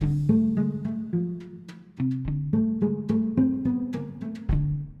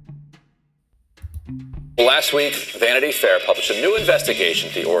Last week, Vanity Fair published a new investigation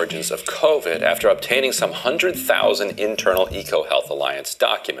into the origins of COVID after obtaining some 100,000 internal EcoHealth Alliance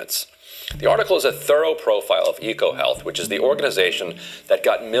documents. The article is a thorough profile of EcoHealth, which is the organization that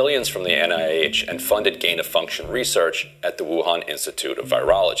got millions from the NIH and funded gain-of-function research at the Wuhan Institute of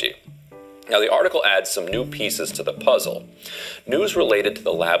Virology. Now, the article adds some new pieces to the puzzle. News related to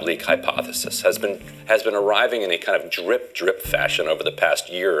the lab leak hypothesis has been arriving in a kind of drip fashion over the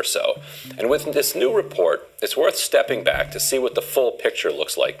past year or so. And with this new report, it's worth stepping back to see what the full picture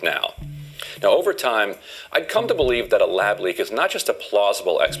looks like now. Now, over time, I'd come to believe that a lab leak is not just a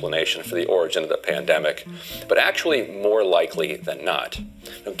plausible explanation for the origin of the pandemic, but actually more likely than not.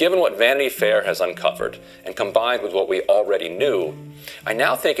 Now, given what Vanity Fair has uncovered, and combined with what we already knew, I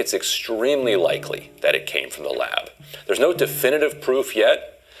now think it's extremely likely that it came from the lab. There's no definitive proof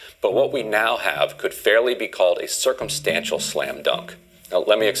yet, but what we now have could fairly be called a circumstantial slam dunk. Now,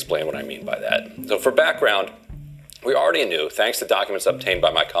 let me explain what I mean by that. So for background, we already knew, thanks to documents obtained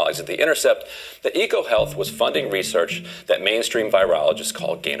by my colleagues at The Intercept, that EcoHealth was funding research that mainstream virologists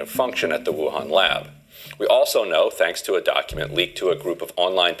call gain-of-function at the Wuhan lab. We also know, thanks to a document leaked to a group of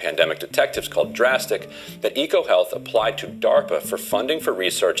online pandemic detectives called Drastic, that EcoHealth applied to DARPA for funding for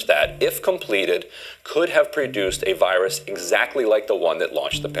research that, if completed, could have produced a virus exactly like the one that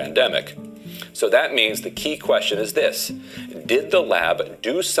launched the pandemic. So that means the key question is this: did the lab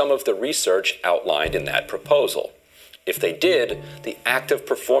do some of the research outlined in that proposal? If they did, the act of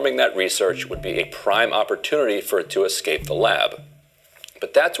performing that research would be a prime opportunity for it to escape the lab.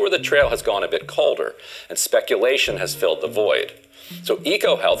 But that's where the trail has gone a bit colder, and speculation has filled the void. So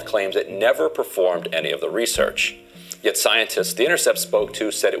EcoHealth claims it never performed any of the research. Yet scientists The Intercept spoke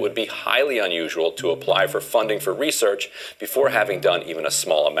to said it would be highly unusual to apply for funding for research before having done even a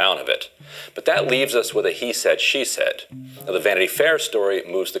small amount of it. But that leaves us with a he said, she said. Now, the Vanity Fair story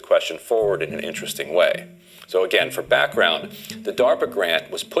moves the question forward in an interesting way. So again, for background, the DARPA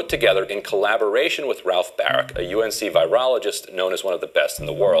grant was put together in collaboration with Ralph Baric, a UNC virologist known as one of the best in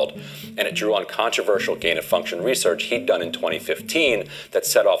the world, and it drew on controversial gain-of-function research he'd done in 2015 that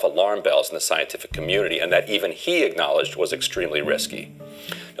set off alarm bells in the scientific community and that even he acknowledged was extremely risky.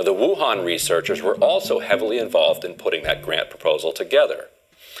 Now, the Wuhan researchers were also heavily involved in putting that grant proposal together.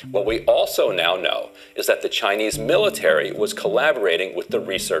 What we also now know is that the Chinese military was collaborating with the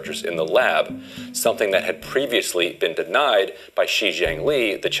researchers in the lab, something that had previously been denied by Shi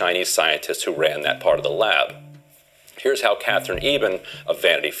Zhengli, the Chinese scientist who ran that part of the lab. Here's how Katherine Eben of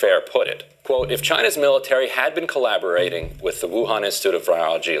Vanity Fair put it. Quote, if China's military had been collaborating with the Wuhan Institute of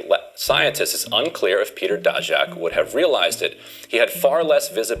Virology scientists, it's unclear if Peter Daszak would have realized it. He had far less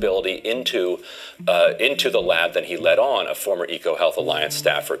visibility into the lab than he let on, a former EcoHealth Alliance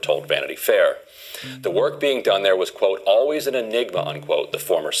staffer told Vanity Fair. The work being done there was, quote, always an enigma, unquote, the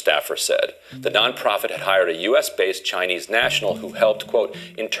former staffer said. The nonprofit had hired a U.S.-based Chinese national who helped, quote,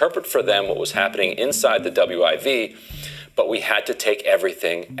 interpret for them what was happening inside the WIV, but we had to take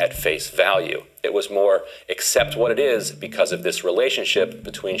everything at face value. It was more, accept what it is because of this relationship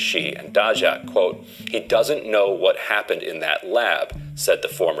between Shi and Daszak. Quote, he doesn't know what happened in that lab, said the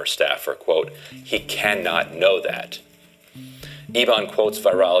former staffer. Quote, he cannot know that. Eben quotes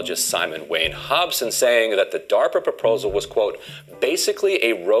virologist Simon Wayne Hobson saying that the DARPA proposal was, quote, basically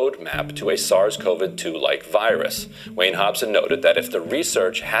a roadmap to a SARS-CoV-2-like virus. Wayne Hobson noted that if the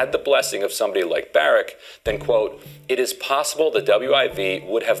research had the blessing of somebody like Baric, then, quote, it is possible the WIV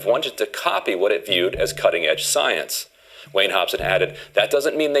would have wanted to copy what it viewed as cutting-edge science. Wayne Hobson added, that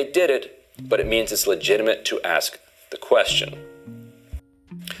doesn't mean they did it, but it means it's legitimate to ask the question.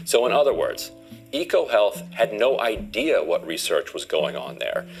 So in other words, EcoHealth had no idea what research was going on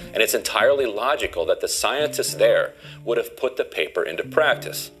there, and it's entirely logical that the scientists there would have put the paper into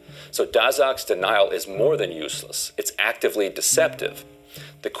practice. So Daszak's denial is more than useless. It's actively deceptive.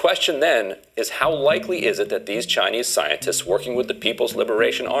 The question then is, how likely is it that these Chinese scientists working with the People's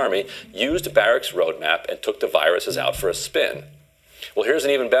Liberation Army used Baric's roadmap and took the viruses out for a spin? Well, here's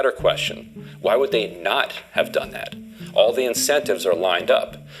an even better question. Why would they not have done that? All the incentives are lined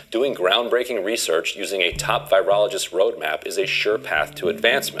up. Doing groundbreaking research using a top virologist roadmap is a sure path to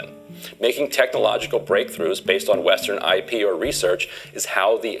advancement. Making technological breakthroughs based on Western IP or research is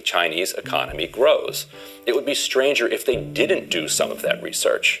how the Chinese economy grows. It would be stranger if they didn't do some of that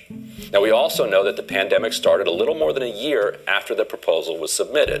research. Now, we also know that the pandemic started a little more than a year after the proposal was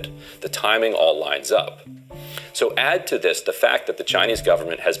submitted. The timing all lines up. So add to this the fact that the Chinese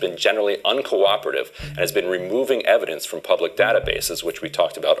government has been generally uncooperative and has been removing evidence from public databases, which we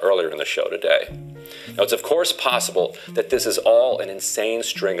talked about earlier in the show today. Now, it's of course possible that this is all an insane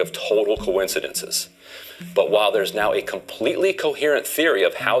string of total coincidences. But while there's now a completely coherent theory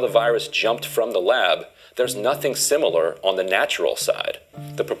of how the virus jumped from the lab, there's nothing similar on the natural side.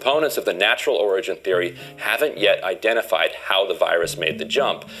 The proponents of the natural origin theory haven't yet identified how the virus made the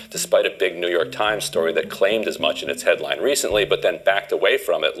jump, despite a big New York Times story that claimed as much in its headline recently, but then backed away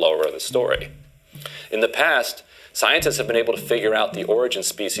from it lower in the story. In the past, scientists have been able to figure out the origin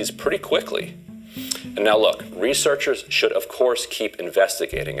species pretty quickly. And now look, researchers should of course keep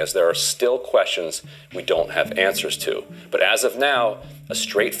investigating, as there are still questions we don't have answers to. But as of now, a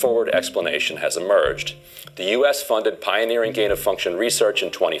straightforward explanation has emerged. The US funded pioneering gain-of-function research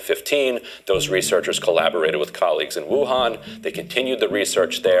in 2015. Those researchers collaborated with colleagues in Wuhan. They continued the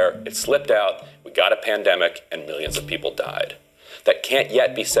research there. It slipped out, we got a pandemic, and millions of people died. That can't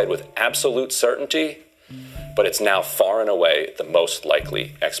yet be said with absolute certainty, but it's now far and away the most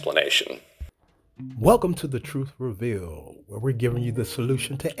likely explanation. Welcome to The Truth Revealed, where we're giving you the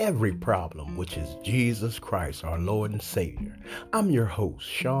solution to every problem, which is Jesus Christ, our Lord and Savior. I'm your host,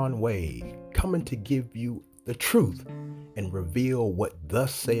 Sean Wade, coming to give you the truth and reveal what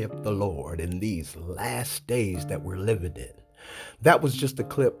thus saith the Lord in these last days that we're living in. That was just a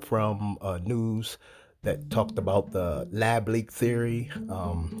clip from news that talked about the lab leak theory,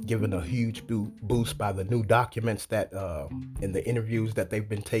 given a huge boost by the new documents that in the interviews that they've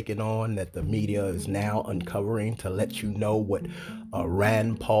been taking on, that the media is now uncovering to let you know what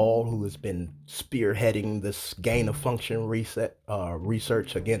Rand Paul, who has been spearheading this gain-of-function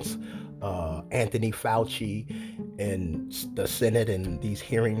research against Anthony Fauci and the Senate and these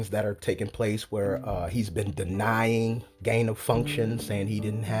hearings that are taking place where he's been denying gain-of-function, saying he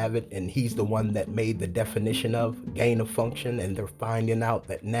didn't have it, and he's the one that made the definition of gain-of-function, and they're finding out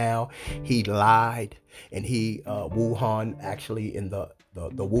that now he lied, and he Wuhan, actually in the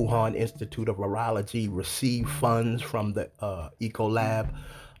Wuhan Institute of Virology, received funds from the Ecolab,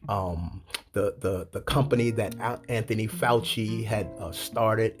 the company that Anthony Fauci had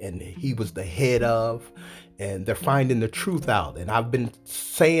started and he was the head of, and they're finding the truth out. And I've been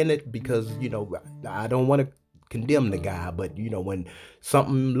saying it because, you know, I don't want to condemn the guy, but you know, when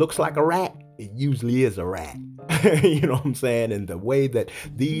something looks like a rat, it usually is a rat. You know what I'm saying? And the way that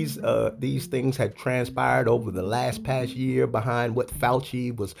these things had transpired over the past year behind what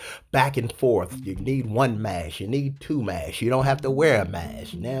Fauci was back and forth. You need one mask, you need two masks, you don't have to wear a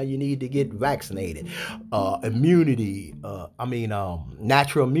mask. Now you need to get vaccinated. Immunity,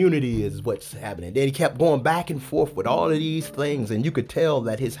 natural immunity is what's happening. Then he kept going back and forth with all of these things, and you could tell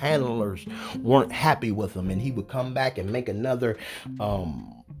that his handlers weren't happy with him, and he would come back and make another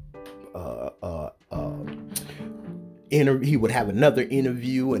he would have another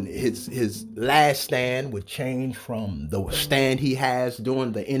interview, and his last stand would change from the stand he has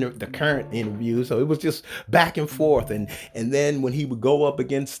during the current interview. So it was just back and forth, and then when he would go up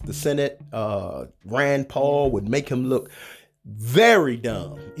against the Senate, Rand Paul would make him look very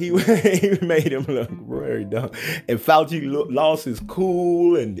dumb. He made him look very dumb, and Fauci lost his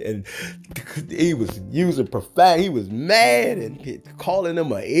cool, and he was using profanity. He was mad and calling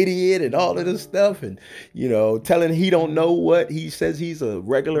him an idiot and all of this stuff, and you know, telling he don't know what he says. He's a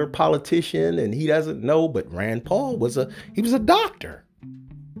regular politician and he doesn't know. But Rand Paul was a doctor.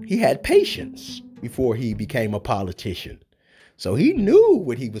 He had patience before he became a politician, so he knew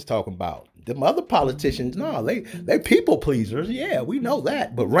what he was talking about. Them other politicians, no, they people pleasers. Yeah, we know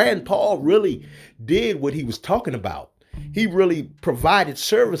that. But Rand Paul really did what he was talking about. He really provided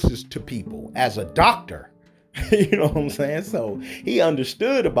services to people as a doctor. You know what I'm saying? So he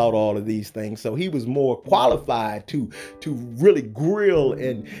understood about all of these things. So he was more qualified to really grill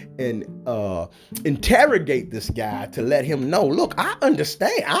and interrogate this guy, to let him know, look, I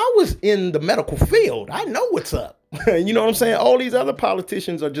understand. I was in the medical field. I know what's up. You know what I'm saying? All these other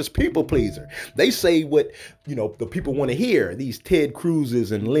politicians are just people pleaser. They say what, you know, the people want to hear. These Ted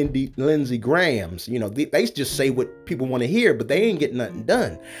Cruz's and Lindsey Graham's, you know, they just say what people want to hear, but they ain't getting nothing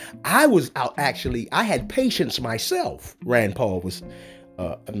done. I was out, actually, I had patience myself. Rand Paul was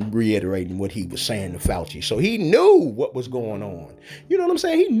reiterating what he was saying to Fauci. So he knew what was going on. You know what I'm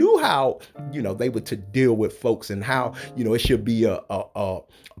saying? He knew how, you know, they were to deal with folks, and how, you know, it should be a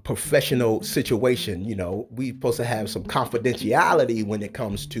professional situation. You know, we supposed to have some confidentiality when it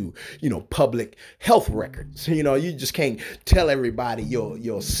comes to, you know, public health records. You know, you just can't tell everybody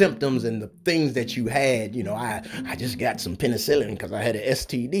your symptoms and the things that you had. You know, I just got some penicillin because I had an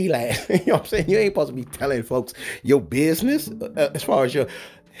STD last. You know what I'm saying? You ain't supposed to be telling folks your business as far as your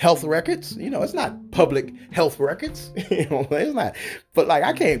health records. It's not public health records. It's not. But like,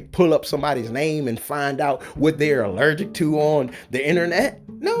 I can't pull up somebody's name and find out what they're allergic to on the internet.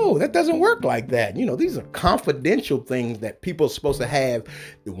 No, that doesn't work like that. These are confidential things that people are supposed to have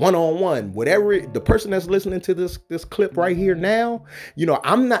one-on-one. Whatever the person that's listening to this clip right here now,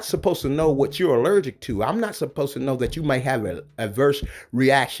 I'm not supposed to know what you're allergic to. I'm not supposed to know that you might have an adverse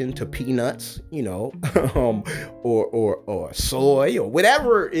reaction to peanuts, or soy or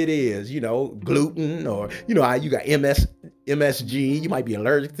whatever it is, gluten, or how you got MSG, you might be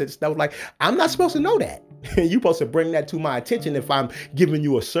allergic to stuff. Like, I'm not supposed to know that. You're supposed to bring that to my attention if I'm giving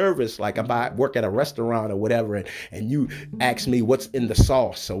you a service, like if I work at a restaurant or whatever, and you ask me what's in the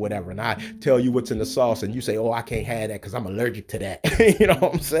sauce or whatever, and I tell you what's in the sauce, and you say, oh, I can't have that because I'm allergic to that. You know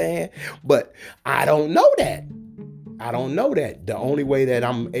what I'm saying? But I don't know that. The only way that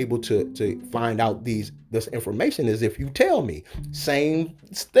I'm able to find out this information is if you tell me. Same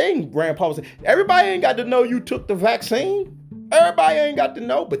thing, Grandpa said. Everybody ain't got to know you took the vaccine. Everybody ain't got to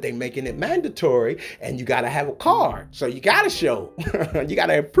know, but they making it mandatory, and you got to have a card. So you got to show. You got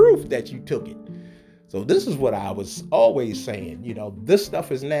to have proof that you took it. So this is what I was always saying. This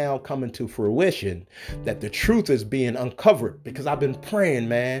stuff is now coming to fruition, that the truth is being uncovered, because I've been praying,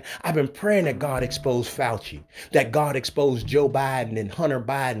 man. I've been praying that God expose Fauci, that God expose Joe Biden and Hunter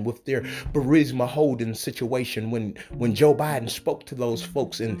Biden with their Burisma Holdings situation when Joe Biden spoke to those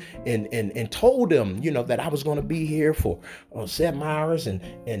folks and told them, that I was going to be here for 7 hours and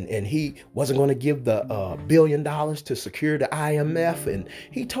he wasn't going to give the $1 billion to secure the IMF. And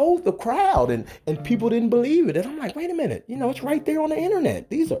he told the crowd and people didn't believe it. And I'm like, wait a minute, it's right there on the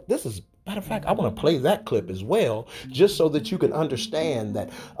internet. Matter of fact, I want to play that clip as well, just so that you can understand that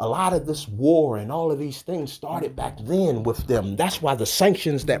a lot of this war and all of these things started back then with them. That's why the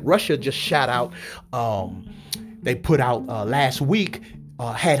sanctions that Russia just shot out, they put out last week,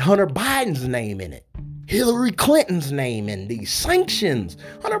 had Hunter Biden's name in it, Hillary Clinton's name in these sanctions.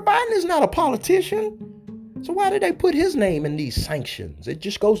 Hunter Biden is not a politician. So why did they put his name in these sanctions? It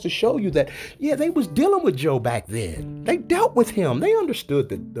just goes to show you that, yeah, they was dealing with Joe back then. They dealt with him. They understood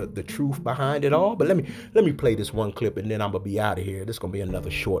the truth behind it all. But let me play this one clip, and then I'm going to be out of here. This is going to be another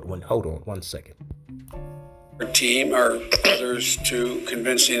short one. Hold on 1 second. Our team or others to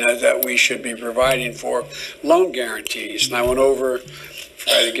convincing us that we should be providing for loan guarantees. And I went over,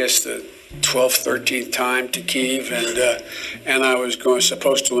 I guess, the 12th, 13th time to Kyiv, and I was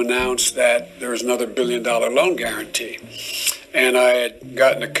supposed to announce that there was another $1 billion loan guarantee. And I had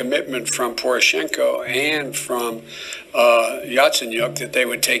gotten a commitment from Poroshenko and from Yatsenyuk that they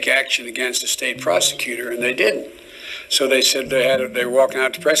would take action against the state prosecutor, and they didn't. So they said they were walking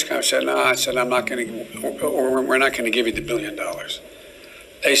out to press conference. I said, no, I'm not going to, or we're not going to give you the $1 billion.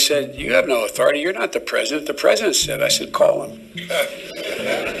 They said, you have no authority. You're not the president. The president said. I said, call him.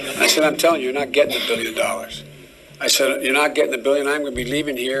 I said, I'm telling you, you're not getting the $1 billion. I said, you're not getting the $1 billion. I'm going to be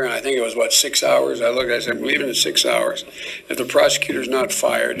leaving here. And I think it was, 6 hours? I said, I'm leaving in 6 hours. If the prosecutor's not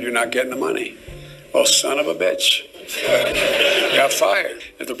fired, you're not getting the money. Well, son of a bitch. Got fired.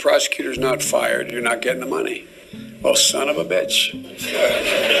 If the prosecutor's not fired, you're not getting the money. Well, son of a bitch.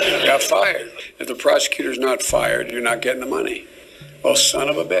 Got fired. If the prosecutor's not fired, you're not getting the money. Well, son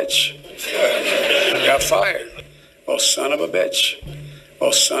of a bitch. Got fired. Well, son of a bitch.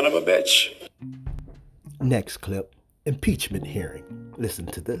 Well, son of a bitch. Next clip, impeachment hearing. Listen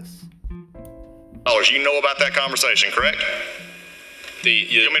to this. You know about that conversation, correct?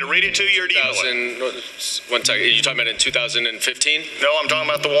 You want me to read it to you, or do you know it? 1 second. Are you talking about in 2015? No, I'm talking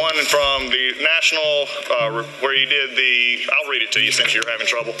about the one from the national, where you did I'll read it to you since you're having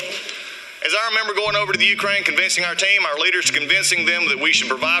trouble. As I remember going over to the Ukraine, convincing our team, our leaders, convincing them that we should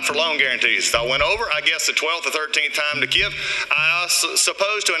provide for loan guarantees. I went over, I guess, the 12th or 13th time to Kyiv. I was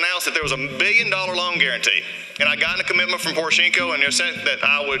supposed to announce that there was a $1 billion loan guarantee. And I got a commitment from Poroshenko, and they said that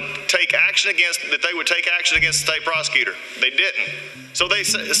I would take action that they would take action against the state prosecutor. They didn't. So they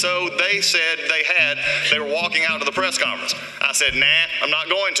said they were walking out to the press conference. I said, nah, I'm not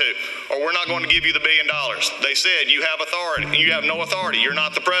going to, or we're not going to give you the $1 billion. They said, you have authority. You have no authority. You're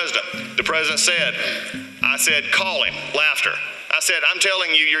not the president. The president said, I said, call him. Laughter. I said, I'm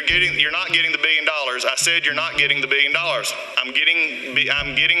telling you, you're not getting the $1 billion. I said, you're not getting the $1 billion. I'm getting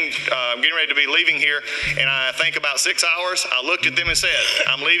ready to be leaving here. And I think about 6 hours, I looked at them and said,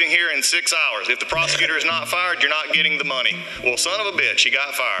 I'm leaving here in 6 hours. If the prosecutor is not fired, you're not getting the money. Well, son of a bitch, he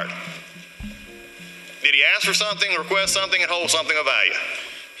got fired. Did he ask for something, request something, and hold something of value?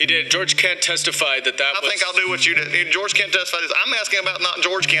 He did. George Kent testified that was... I think I'll do what you did. George Kent testified this. I'm asking about not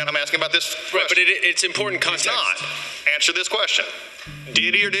George Kent. I'm asking about this question. Right, but it's important context. It's not. Answer this question.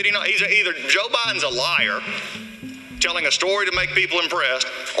 Did he or did he not? Either Joe Biden's a liar telling a story to make people impressed,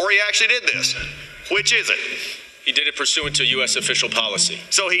 or he actually did this? Which is it? He did it pursuant to U.S. official policy.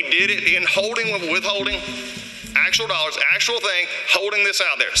 So he did it in withholding actual dollars, actual thing, holding this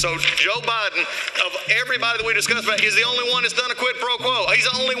out there. So Joe Biden, of everybody that we discussed about, is the only one that's done a quid pro quo. He's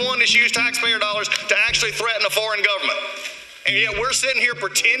the only one that's used taxpayer dollars to actually threaten a foreign government. And yet we're sitting here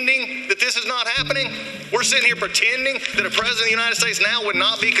pretending that this is not happening. We're sitting here pretending that a president of the United States now would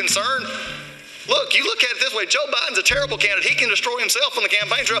not be concerned. Look, you look at it this way. Joe Biden's a terrible candidate. He can destroy himself on the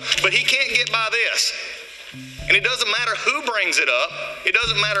campaign trail, but he can't get by this. And it doesn't matter who brings it up. It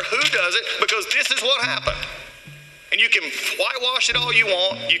doesn't matter who does it, because this is what happened. And you can whitewash it all you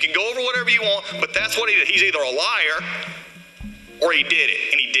want. You can go over whatever you want, but that's what he did. He's either a liar or he did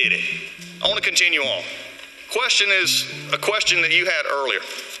it, and he did it. I want to continue on. Question is a question that you had earlier.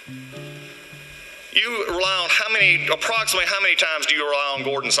 You rely on approximately how many times do you rely on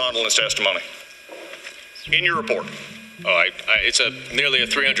Gordon Sondland's testimony in your report? Oh, it's nearly a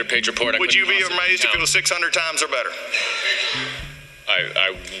 300-page report. Would you be amazed if it was 600 times or better?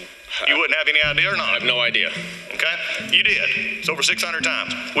 You wouldn't have any idea or not? I have no idea. Okay? You did. It's over 600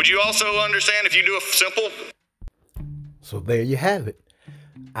 times. Would you also understand if you do a simple... So there you have it.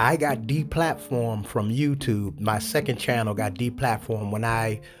 I got deplatformed from YouTube. My second channel got deplatformed when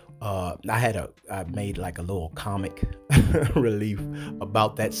I made like a little comic relief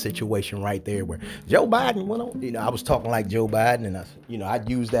about that situation right there where Joe Biden went on. I was talking like Joe Biden, and I'd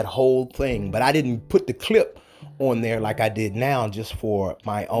use that whole thing, but I didn't put the clip on there like I did now, just for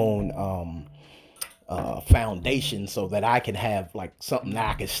my own foundation, so that I can have like something that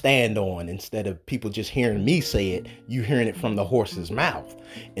I can stand on, instead of people just hearing me say it, you hearing it from the horse's mouth.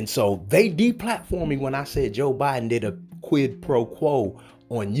 And so they deplatformed me when I said Joe Biden did a quid pro quo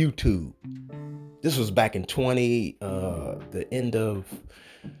on YouTube. This was back in the end of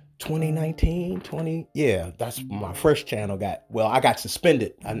 2019, yeah, that's my first channel I got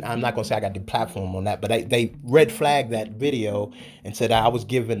suspended. I'm not gonna say I got deplatformed on that, but they red flagged that video and said I was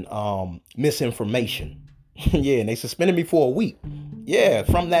giving misinformation. Yeah, and they suspended me for a week. Yeah,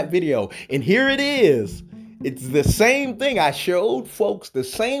 from that video. And here it is. It's the same thing. I showed folks the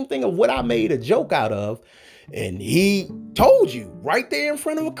same thing of what I made a joke out of. And he told you right there in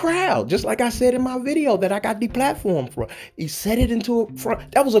front of a crowd, just like I said in my video that I got deplatformed for. He said it into a front.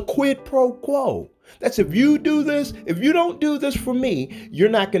 That was a quid pro quo. That's if you do this, if you don't do this for me, you're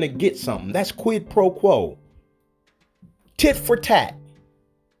not going to get something. That's quid pro quo. Tit for tat.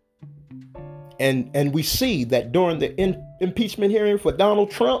 And we see that during the impeachment hearing for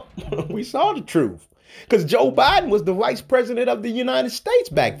Donald Trump, we saw the truth. Because Joe Biden was the vice president of the United States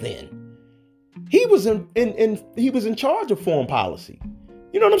back then. He was in charge of foreign policy.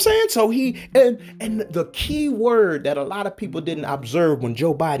 You know what I'm saying? So and the key word that a lot of people didn't observe when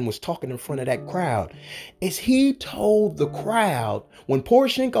Joe Biden was talking in front of that crowd is he told the crowd, when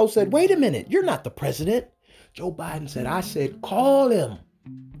Poroshenko said, wait a minute, you're not the president. Joe Biden said, I said, call him.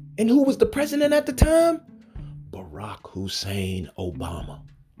 And who was the president at the time? Barack Hussein Obama.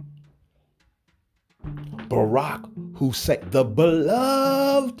 Barack Hussein, the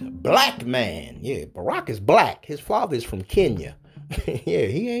beloved black man. Yeah, Barack is black. His father is from Kenya. Yeah,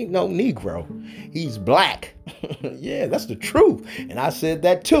 he ain't no Negro. He's black. Yeah, that's the truth. And I said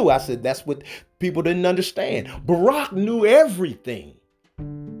that too. I said that's what people didn't understand. Barack knew everything.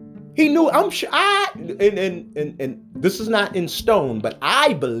 He knew, I'm sure, and this is not in stone, but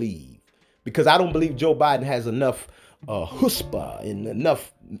I believe, because I don't believe Joe Biden has enough chutzpah and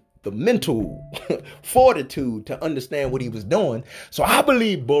enough the mental fortitude to understand what he was doing. So I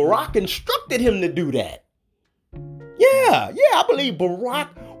believe Barack instructed him to do that. Yeah, I believe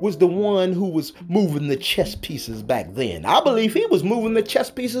Barack was the one who was moving the chess pieces back then. I believe he was moving the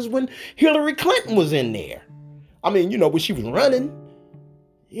chess pieces when Hillary Clinton was in there. I mean, when she was running,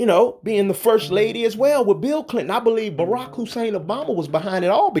 being the first lady as well with Bill Clinton. I believe Barack Hussein Obama was behind it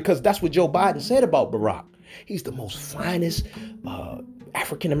all, because that's what Joe Biden said about Barack. He's the most finest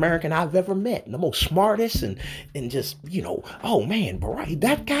African-American I've ever met, and the most smartest, and just, oh man, Barack,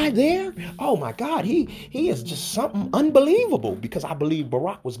 that guy there, oh my God, he is just something unbelievable, because I believe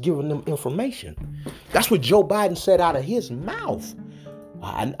Barack was giving them information. That's what Joe Biden said out of his mouth.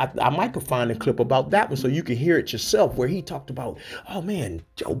 I might could find a clip about that one so you can hear it yourself, where he talked about, oh man,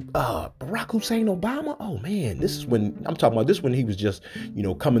 Barack Hussein Obama. Oh man, this is when I'm talking about. This when he was just,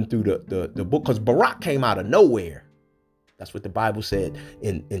 coming through the book, because Barack came out of nowhere. That's what the Bible said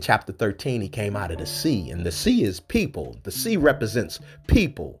in chapter 13. He came out of the sea, and the sea is people. The sea represents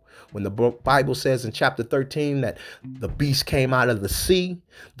people. When the Bible says in chapter 13 that the beast came out of the sea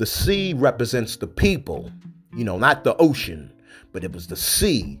represents the people, not the ocean. but it was the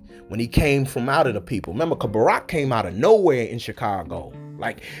C when he came from out of the people. Remember, Barack came out of nowhere in Chicago.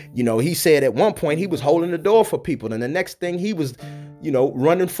 Like, he said at one point he was holding the door for people, and the next thing he was,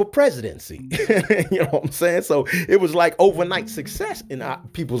 running for presidency. You know what I'm saying? So it was like overnight success in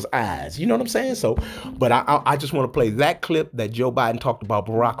people's eyes. You know what I'm saying? So, but I just want to play that clip that Joe Biden talked about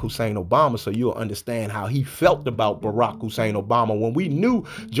Barack Hussein Obama, so you'll understand how he felt about Barack Hussein Obama when we knew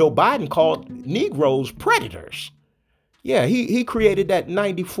Joe Biden called Negroes predators. Yeah, he created that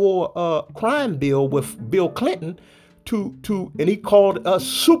 94 crime bill with Bill Clinton and he called us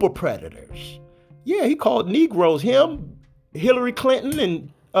super predators. Yeah, he called Negroes, him, Hillary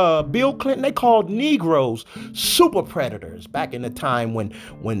Clinton, and Bill Clinton, they called Negroes super predators back in the time when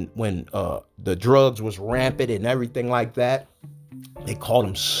the drugs was rampant and everything like that. They called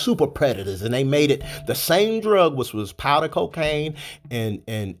them super predators, and they made it the same drug, which was powder cocaine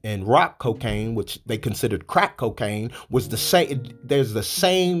and rock cocaine, which they considered crack cocaine, was the same. There's the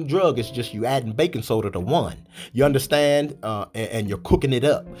same drug. It's just you adding baking soda to one. You understand? And you're cooking it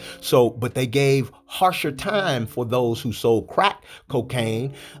up. So, but they gave harsher time for those who sold crack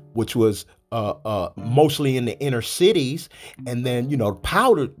cocaine, which was mostly in the inner cities, and then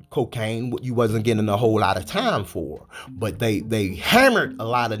powdered cocaine you wasn't getting a whole lot of time for. But they hammered a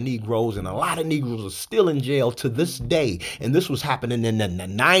lot of Negroes, and a lot of Negroes are still in jail to this day. And this was happening in the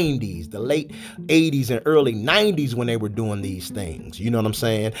 90s, the late 80s and early 90s when they were doing these things. You know what I'm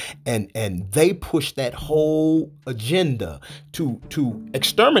saying? And they pushed that whole agenda to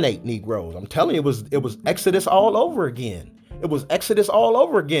exterminate Negroes. I'm telling you, it was Exodus all over again. It was Exodus all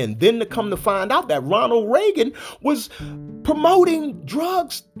over again. Then to come to find out that Ronald Reagan was promoting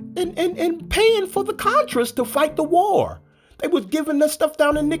drugs and paying for the Contras to fight the war. They was giving this stuff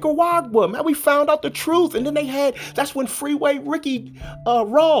down in Nicaragua. Man, we found out the truth. And then that's when Freeway Ricky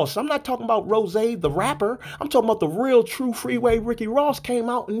Ross, I'm not talking about Rose the rapper. I'm talking about the real true Freeway Ricky Ross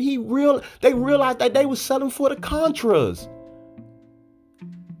came out, and they realized that they was selling for the Contras.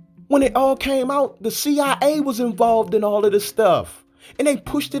 When it all came out, the CIA was involved in all of this stuff. And they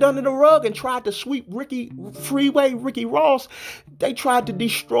pushed it under the rug and tried to sweep Freeway Ricky Ross. They tried to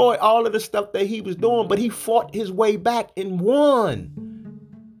destroy all of the stuff that he was doing, but he fought his way back and won.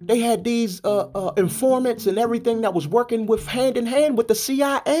 They had these informants and everything that was working with hand in hand with the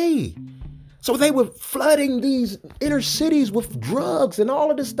CIA. So they were flooding these inner cities with drugs and all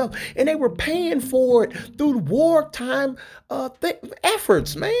of this stuff. And they were paying for it through wartime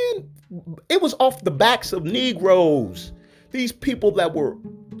efforts, man. It was off the backs of Negroes. These people that were,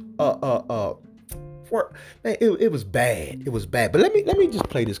 man, it was bad. It was bad. But let me just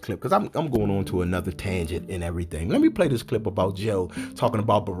play this clip, because I'm going on to another tangent and everything. Let me play this clip about Joe talking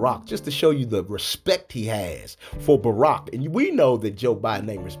about Barack, just to show you the respect he has for Barack. And we know that Joe Biden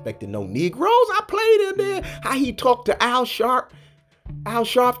ain't respecting no Negroes. I played in there how he talked to Al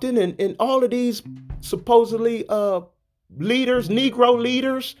Sharpton and all of these supposedly leaders, Negro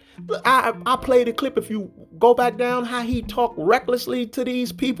leaders. I played a clip. If you go back down, how he talked recklessly to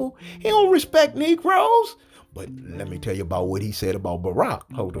these people. He don't respect Negroes. But let me tell you about what he said about Barack.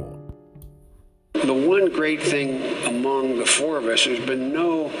 Hold on. The one great thing among the four of us, there's been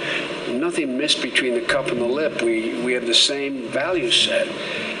nothing missed between the cup and the lip. We have the same value set.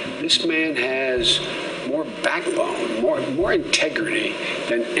 This man has more backbone, more integrity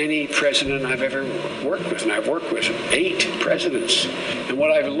than any president I've ever worked with. And I've worked with 8 presidents. And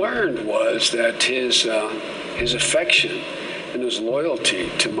what I've learned was that his affection and his loyalty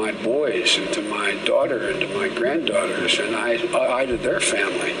to my boys and to my daughter and to my granddaughters and I to their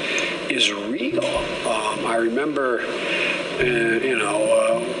family is real. I remember,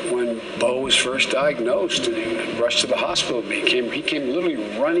 when Bo was first diagnosed and he rushed to the hospital, he came literally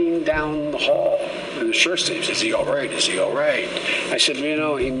running down the hall. And the nurse said, "Is he all right? Is he all right?" I said,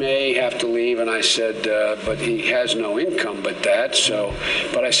 he may have to leave. And I said, but he has no income but that.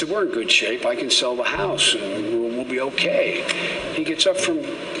 But I said, we're in good shape. I can sell the house and we'll be okay. He gets up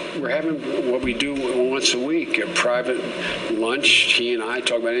we're having what we do once a week, a private lunch. He and I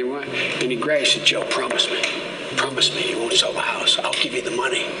talk about it anyway. And he said, "Joe, promise me you won't sell the house. I'll give you the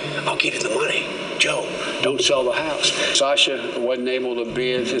money. Joe, don't sell the house." Sasha wasn't able to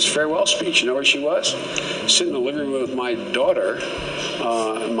be at his farewell speech. You know where she was? Sitting in the living room with my daughter,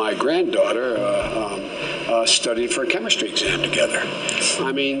 my granddaughter, studying for a chemistry exam together.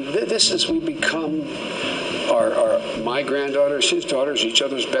 I mean, we become my granddaughters, his daughters, each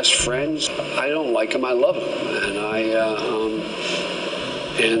other's best friends. I don't like him, I love him,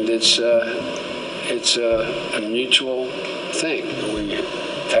 and it's a mutual thing. We've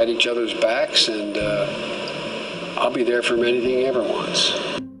had each other's backs, and I'll be there for him anything he ever wants.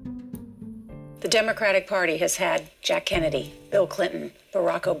 The Democratic Party has had Jack Kennedy, Bill Clinton,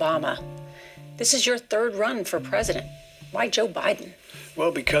 Barack Obama. This is your third run for president. Why Joe Biden?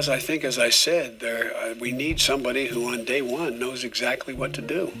 Well, because I think, as I said, we need somebody who on day one knows exactly what to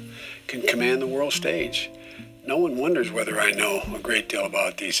do, can command the world stage. No one wonders whether I know a great deal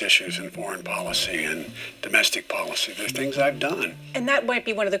about these issues in foreign policy and domestic policy. They're things I've done. And that might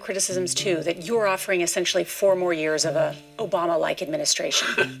be one of the criticisms, too, that you're offering essentially 4 more years of a Obama-like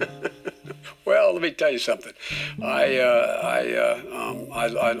administration. Well, let me tell you something. I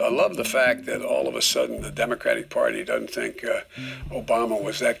love the fact that all of a sudden the Democratic Party doesn't think Obama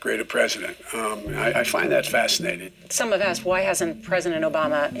was that great a president. I find that fascinating. Some have asked, why hasn't President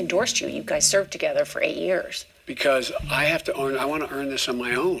Obama endorsed you? You guys served together for 8 years. Because I want to earn this on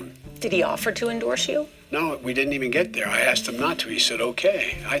my own. Did he offer to endorse you? No, we didn't even get there. I asked him not to. He said,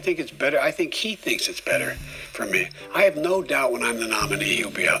 okay. I think it's better. I think he thinks it's better for me. I have no doubt when I'm the nominee,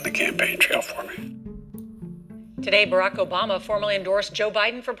 he'll be out in the campaign trail for me. Today, Barack Obama formally endorsed Joe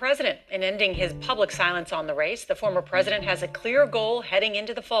Biden for president. In ending his public silence on the race, the former president has a clear goal heading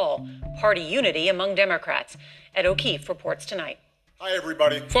into the fall: party unity among Democrats. Ed O'Keefe reports tonight. Hi,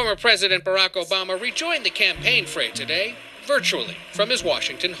 everybody. Former President Barack Obama rejoined the campaign fray today, virtually from his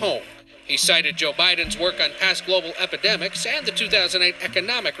Washington home. He cited Joe Biden's work on past global epidemics and the 2008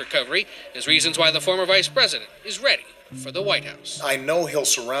 economic recovery as reasons why the former vice president is ready for the White House. I know he'll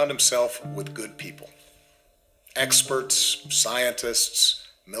surround himself with good people. Experts, scientists,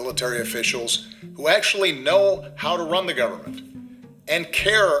 military officials who actually know how to run the government and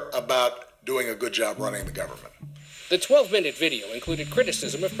care about doing a good job running the government. The 12-minute video included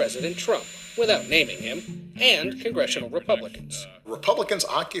criticism of President Trump, without naming him, and congressional Republicans. Republicans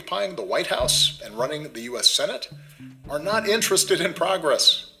occupying the White House and running the U.S. Senate are not interested in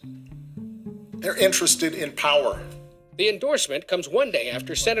progress. They're interested in power. The endorsement comes one day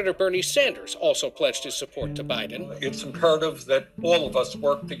after Senator Bernie Sanders also pledged his support to Biden. It's imperative that all of us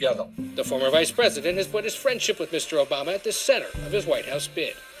work together. The former vice president has put his friendship with Mr. Obama at the center of his White House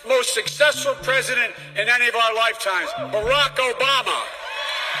bid. Most successful president in any of our lifetimes, Barack Obama.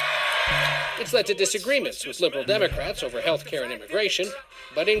 It's led to disagreements with liberal Democrats over health care and immigration,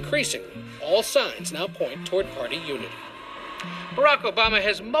 but increasingly, all signs now point toward party unity. Barack Obama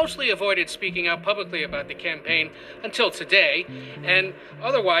has mostly avoided speaking out publicly about the campaign until today, and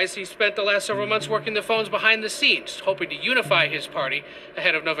otherwise he spent the last several months working the phones behind the scenes, hoping to unify his party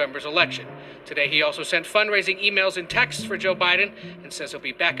ahead of November's election. Today he also sent fundraising emails and texts for Joe Biden and says he'll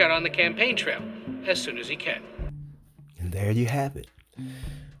be back out on the campaign trail as soon as he can. And there you have it.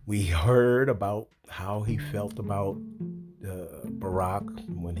 We heard about how he felt about Barack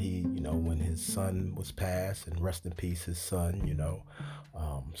when when his son was passed, and rest in peace, his son.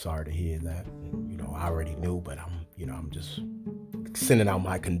 Sorry to hear that. I already knew, but I'm just sending out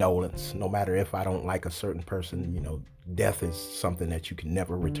my condolence. No matter if I don't like a certain person, death is something that you can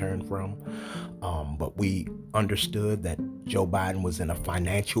never return from. But we understood that Joe Biden was in a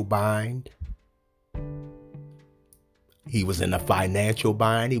financial bind. He was in a financial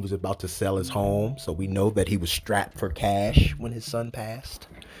bind. He was about to sell his home. So we know that he was strapped for cash when his son passed.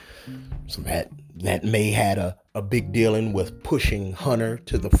 So that may had a big dealing with pushing Hunter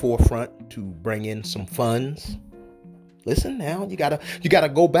to the forefront to bring in some funds. Listen now, you gotta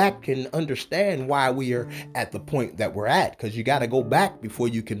go back and understand why we are at the point that we're at, because you gotta go back before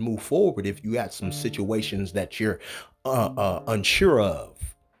you can move forward. If you got some situations that you're unsure of.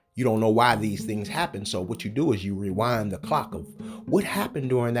 You don't know why these things happen. So what you do is you rewind the clock of what happened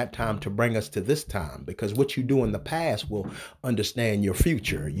during that time to bring us to this time, because what you do in the past will understand your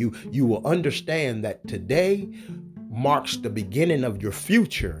future. You will understand that today marks the beginning of your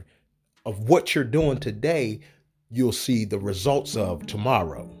future. Of what you're doing today, you'll see the results of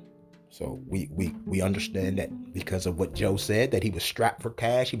tomorrow. So we understand that because of what Joe said, that he was strapped for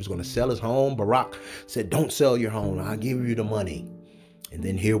cash. He was going to sell his home. Barack said, don't sell your home. I'll give you the money. And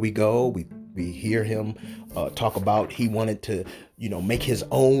then here we go. We hear him talk about he wanted to, make his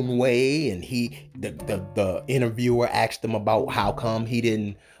own way. And the interviewer asked him about how come he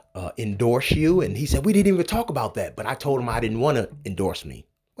didn't endorse you. And he said, we didn't even talk about that. But I told him I didn't want to endorse me.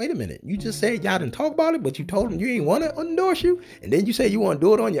 Wait a minute. You just said y'all didn't talk about it, but you told him you didn't want to endorse you. And then you said you want to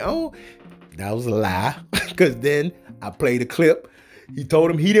do it on your own. That was a lie. Because then I played a clip. He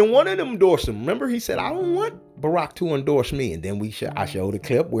told him he didn't want to endorse him. Remember, he said, I don't want Barack to endorse me. And then I showed a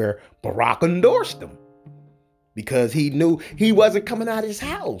clip where Barack endorsed him because he knew he wasn't coming out of his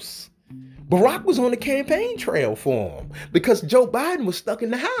house. Barack was on the campaign trail for him because Joe Biden was stuck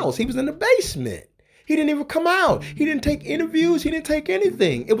in the house. He was in the basement. He didn't even come out. He didn't take interviews. He didn't take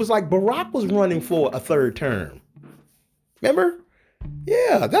anything. It was like Barack was running for a third term. Remember?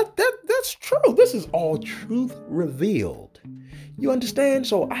 Yeah, that's true. This is all truth revealed. You understand?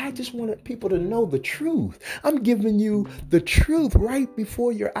 So I just wanted people to know the truth. I'm giving you the truth right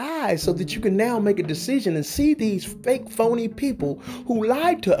before your eyes so that you can now make a decision and see these fake, phony people who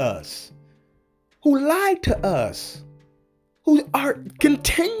lied to us, who are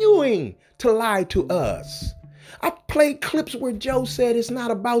continuing to lie to us. I played clips where Joe said it's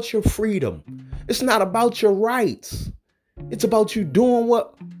not about your freedom. It's not about your rights. It's about you doing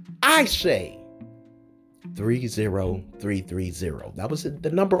what I say. 30330. That was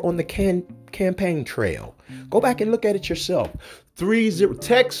the number on the campaign trail. Go back and look at it yourself. 30.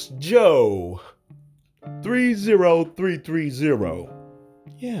 Text Joe 30330.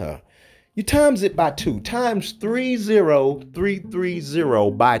 Yeah. You times it by 2. Times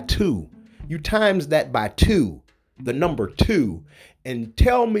 30330 by 2. You times that by 2. The number 2. And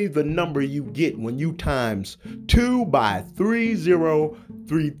tell me the number you get when you times 2 by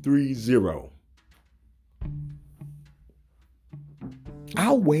 30330.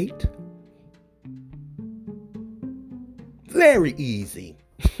 I'll wait. Very easy.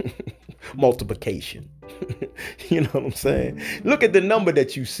 Multiplication. You know what I'm saying? Look at the number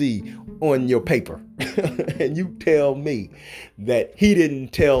that you see on your paper and you tell me that he didn't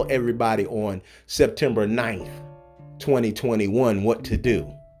tell everybody on September 9th, 2021 what to do,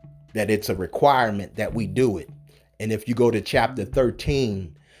 that it's a requirement that we do it. And if you go to chapter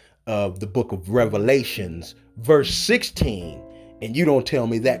 13 of the book of Revelations, verse 16, and you don't tell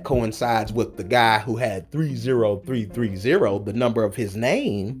me that coincides with the guy who had 30330, the number of his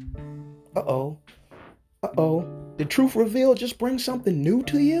name. Uh-oh. Did Truth Revealed just bring something new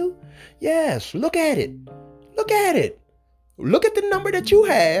to you? Yes, look at it. Look at it. Look at the number that you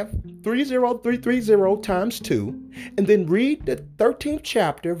have, 30330 times 2, and then read the 13th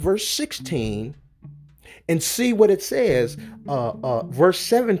chapter, verse 16, and see what it says. Verse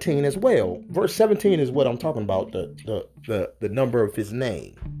 17 as well. Verse 17 is what I'm talking about, the number of his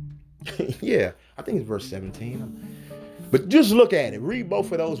name. Yeah, I think it's verse 17. But just look at it. Read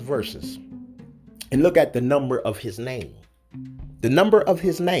both of those verses. And look at the number of his name. The number of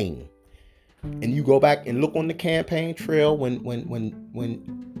his name. And you go back and look on the campaign trail when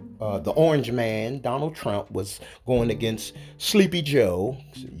the Orange Man, Donald Trump, was going against Sleepy Joe.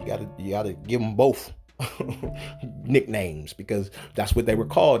 So you gotta give them both nicknames because that's what they were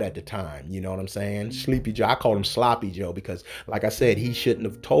called at the time. You know what I'm saying? Sleepy Joe. I call him Sloppy Joe because, like I said, he shouldn't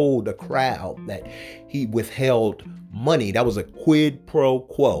have told the crowd that he withheld money. That was a quid pro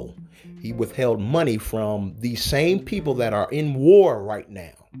quo. He withheld money from these same people that are in war right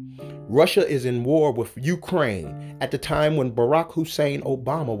now. Russia is in war with Ukraine. At the time when Barack Hussein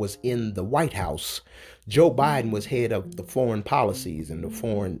Obama was in the White House, Joe Biden was head of the foreign policies and the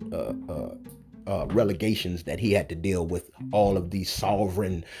foreign relegations that he had to deal with all of these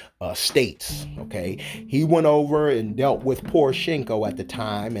sovereign states. Okay, he went over and dealt with Poroshenko at the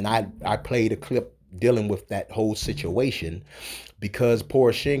time, and I played a clip dealing with that whole situation because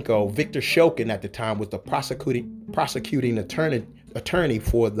Poroshenko, Viktor Shokin at the time, was the prosecuting attorney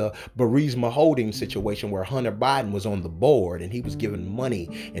for the Burisma Holdings situation where Hunter Biden was on the board and he was given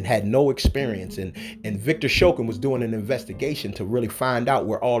money and had no experience. And Viktor Shokin was doing an investigation to really find out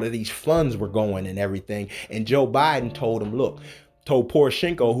where all of these funds were going and everything. And Joe Biden told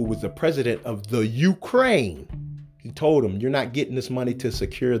Poroshenko, who was the president of the Ukraine, he told him, you're not getting this money to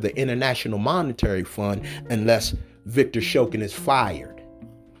secure the International Monetary Fund unless Viktor Shokin is fired.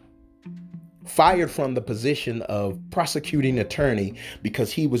 Fired from the position of prosecuting attorney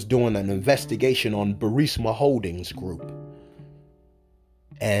because he was doing an investigation on Burisma Holdings Group.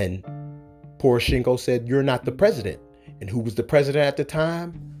 And Poroshenko said, you're not the president. And who was the president at the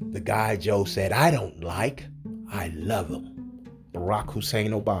time? The guy Joe said, I don't like. I love him. Barack Hussein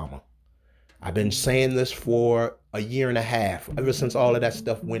Obama. I've been saying this for a year and a half, ever since all of that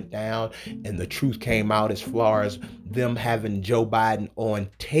stuff went down and the truth came out as far as them having Joe Biden on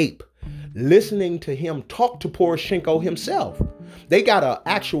tape, listening to him talk to Poroshenko himself. They got an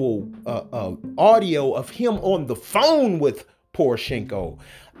actual audio of him on the phone with Poroshenko.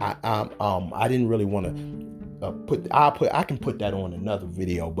 I didn't really want to I can put that on another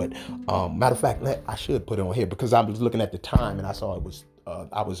video, but matter of fact, I should put it on here because I was looking at the time and I saw it was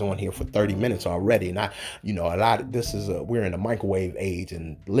I was on here for 30 minutes already. And a lot of this is we're in a microwave age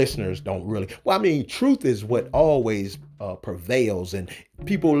and listeners don't really, truth is what always prevails, and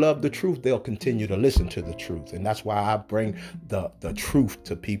people love the truth. They'll continue to listen to the truth. And that's why I bring the truth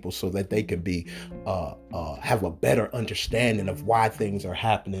to people so that they can be, have a better understanding of why things are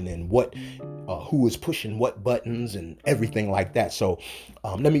happening and what, who is pushing what buttons and everything like that. So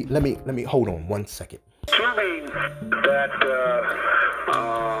let me hold on one second. Assuming that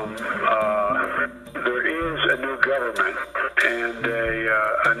there is a new government and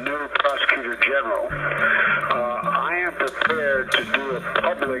a new prosecutor general. I am prepared to do a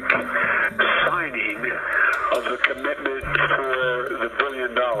public signing of the commitment for the $1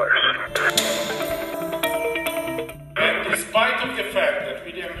 billion. And despite of the fact that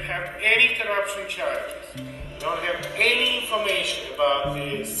we didn't have any corruption charges, we don't have any information about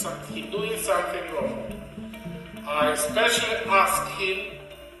he doing something wrong, I especially asked him,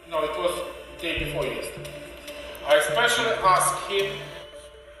 no, it was the day before yesterday, I especially asked him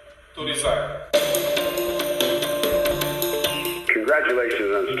to resign.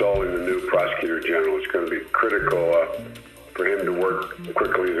 Congratulations on installing the new prosecutor general. It's going to be critical for him to work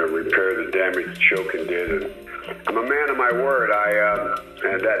quickly to repair the damage Shokin did. And I'm a man of my word.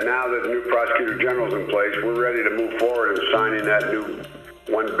 And that now that the new prosecutor general's in place, we're ready to move forward in signing that new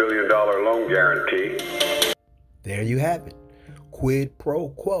 $1 billion loan guarantee. There you have it. Quid pro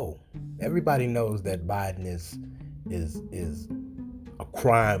quo. Everybody knows that Biden is a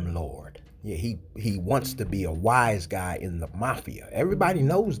crime lord. Yeah, he wants to be a wise guy in the mafia. Everybody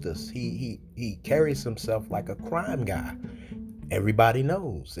knows this. He carries himself like a crime guy. Everybody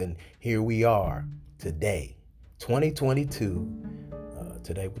knows. And here we are today, 2022.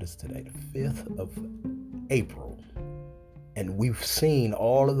 Today, what is today? The 5th of April. And we've seen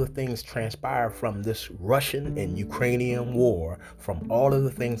all of the things transpire from this Russian and Ukrainian war, from all of the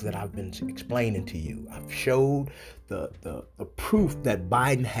things that I've been explaining to you. I've showed the proof that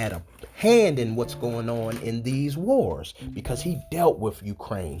Biden had a hand in what's going on in these wars, because he dealt with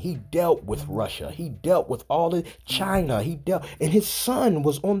Ukraine, he dealt with Russia, he dealt with all of China, and his son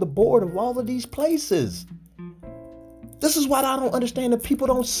was on the board of all of these places. This is what I don't understand that people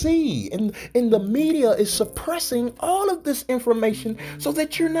don't see. And the media is suppressing all of this information so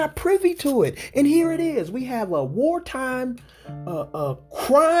that you're not privy to it. And here it is. We have a wartime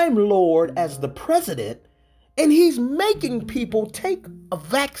crime lord as the president, and he's making people take a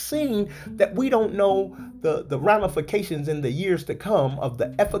vaccine that we don't know the ramifications in the years to come of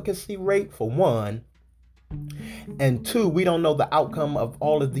the efficacy rate, for one. And two, we don't know the outcome of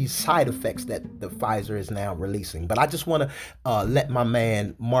all of these side effects that the Pfizer is now releasing. But I just want to let my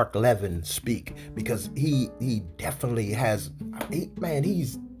man Mark Levin speak, because he definitely has,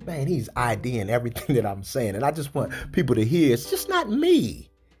 he's IDing everything that I'm saying. And I just want people to hear, it's just not me.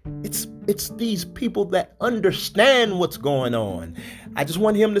 It's these people that understand what's going on. I just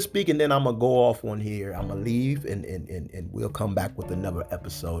want him to speak, and then I'm going to go off on here. I'm going to leave, and we'll come back with another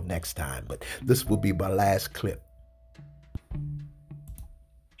episode next time. But this will be my last clip.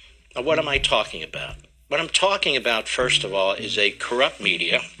 Now, what am I talking about? What I'm talking about, first of all, is a corrupt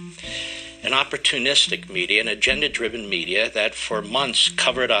media, an opportunistic media, an agenda-driven media that for months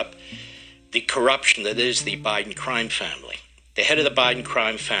covered up the corruption that is the Biden crime family. The head of the Biden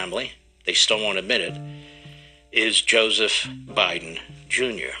crime family, they still won't admit it, is Joseph Biden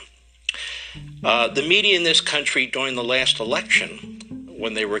Jr. The media in this country during the last election,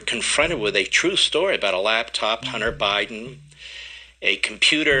 when they were confronted with a true story about a laptop, Hunter Biden, a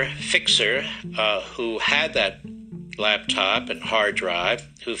computer fixer who had that laptop and hard drive,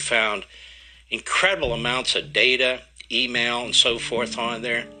 who found incredible amounts of data, email, and so forth on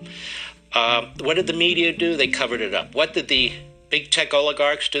there. What did the media do? They covered it up. What did the big tech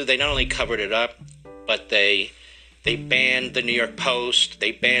oligarchs do? They not only covered it up, but they banned the New York Post,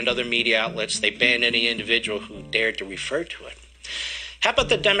 they banned other media outlets, they banned any individual who dared to refer to it. How about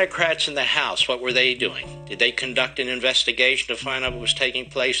the Democrats in the House? What were they doing? Did they conduct an investigation to find out what was taking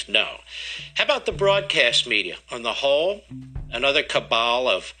place? No. How about the broadcast media? On the whole, another cabal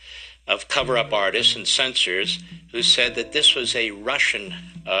of cover-up artists and censors who said that this was a Russian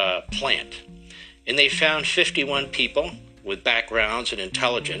plant. And they found 51 people with backgrounds in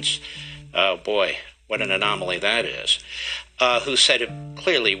intelligence. Oh boy, what an anomaly that is. Who said it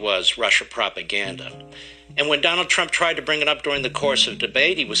clearly was Russia propaganda. And when Donald Trump tried to bring it up during the course of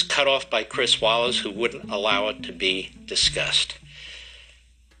debate, he was cut off by Chris Wallace, who wouldn't allow it to be discussed.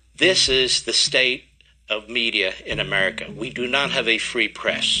 This is the state of media in America. We do not have a free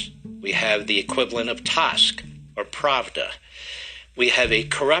press. We have the equivalent of Tusk or Pravda. We have a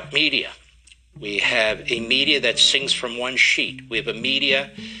corrupt media. We have a media that sings from one sheet. We have a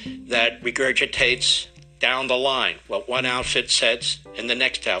media that regurgitates down the line what one outfit says and the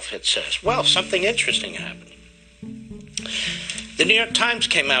next outfit says. Well, something interesting happened. The New York Times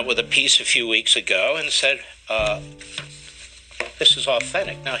came out with a piece a few weeks ago and said, this is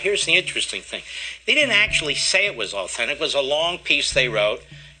authentic. Now, here's the interesting thing. They didn't actually say it was authentic. It was a long piece they wrote,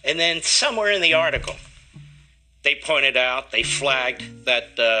 and then somewhere in the article, they pointed out, they flagged that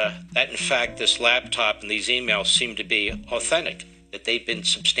in fact, this laptop and these emails seemed to be authentic. that they've been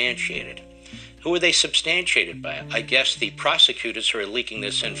substantiated. Who are they substantiated by? I guess the prosecutors who are leaking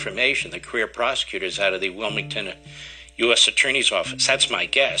this information, the career prosecutors out of the Wilmington U.S. Attorney's Office. That's my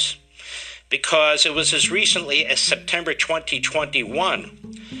guess. Because it was as recently as September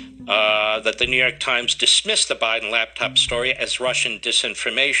 2021 that the New York Times dismissed the Biden laptop story as Russian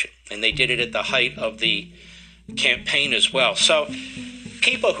disinformation. And they did it at the height of the campaign as well. So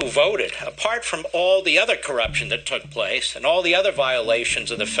people who voted, apart from all the other corruption that took place and all the other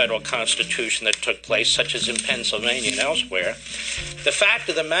violations of the federal Constitution that took place, such as in Pennsylvania and elsewhere, the fact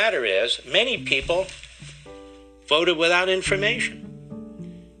of the matter is many people voted without information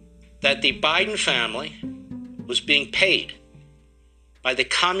that the Biden family was being paid by the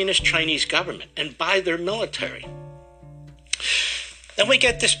communist Chinese government and by their military. Then we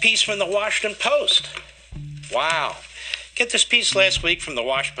get this piece from the Washington Post. Wow. Get this piece last week from the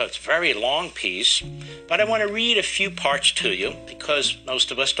Washington Post. Very long piece, but I want to read a few parts to you because most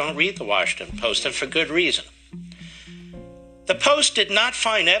of us don't read the Washington Post, and for good reason. The Post did not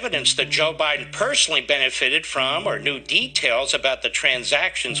find evidence that Joe Biden personally benefited from or knew details about the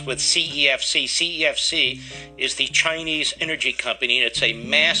transactions with CEFC. CEFC is the Chinese energy company, and it's a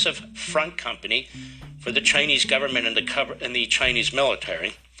massive front company for the Chinese government and the Chinese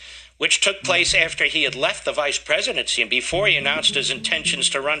military, which took place after he had left the vice presidency and before he announced his intentions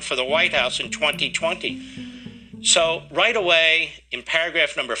to run for the White House in 2020. So right away, in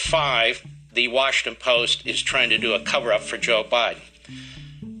paragraph number 5, the Washington Post is trying to do a cover-up for Joe Biden.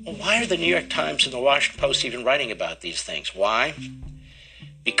 Well, why are the New York Times and the Washington Post even writing about these things? Why?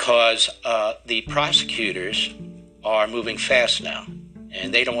 Because the prosecutors are moving fast now,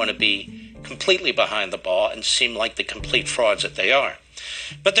 and they don't want to be completely behind the ball and seem like the complete frauds that they are.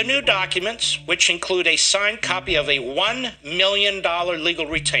 But the new documents, which include a signed copy of a $1 million legal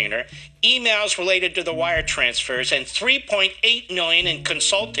retainer, emails related to the wire transfers, and $3.8 million in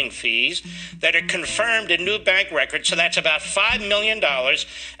consulting fees that are confirmed in new bank records, so that's about $5 million,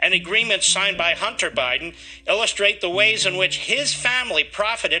 and agreements signed by Hunter Biden, illustrate the ways in which his family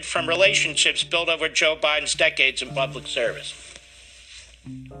profited from relationships built over Joe Biden's decades in public service.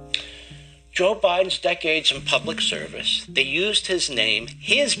 Joe Biden's decades in public service, they used his name.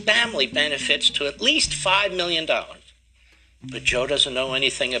 His family benefits to at least $5 million. But Joe doesn't know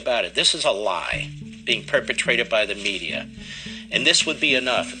anything about it. This is a lie being perpetrated by the media. And this would be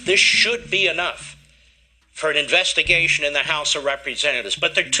enough. This should be enough for an investigation in the House of Representatives.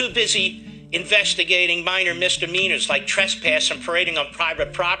 But they're too busy investigating minor misdemeanors like trespass and parading on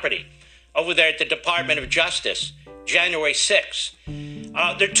private property over there at the Department of Justice, January 6th.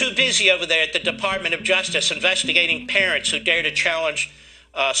 They're too busy over there at the Department of Justice investigating parents who dare to challenge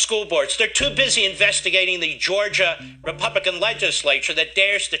school boards. They're too busy investigating the Georgia Republican legislature that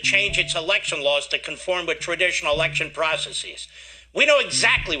dares to change its election laws to conform with traditional election processes. We know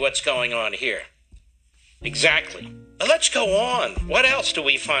exactly what's going on here. Exactly. But let's go on. What else do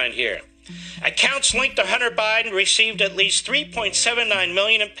we find here? Accounts linked to Hunter Biden received at least $3.79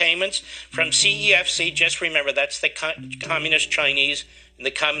 million in payments from CEFC. Just remember, that's the Communist Chinese and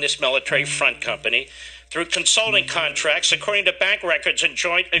the Communist Military Front Company, through consulting contracts, according to bank records and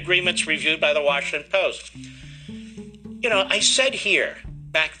joint agreements reviewed by the Washington Post. You know, I said here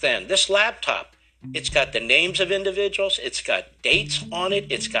back then, this laptop, it's got the names of individuals, it's got dates on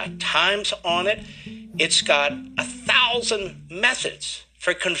it, it's got times on it, it's got 1,000 methods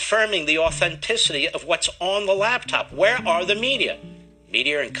for confirming the authenticity of what's on the laptop. Where are the media?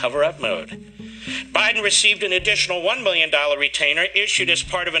 Media in cover-up mode. Biden received an additional $1 million retainer issued as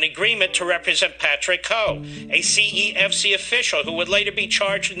part of an agreement to represent Patrick Ho, a CEFC official who would later be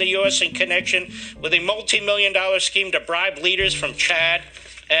charged in the U.S. in connection with a multi-million-dollar scheme to bribe leaders from Chad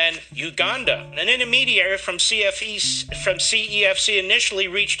and Uganda. An intermediary from CEFC initially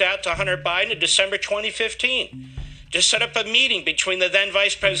reached out to Hunter Biden in December 2015 to set up a meeting between the then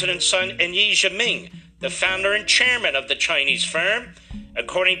Vice President's son and Xi Jinping, the founder and chairman of the Chinese firm,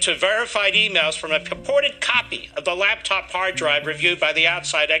 according to verified emails from a purported copy of the laptop hard drive reviewed by the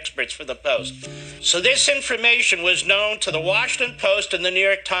outside experts for the Post. So this information was known to the Washington Post and the New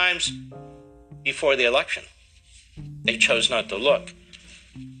York Times before the election. They chose not to look.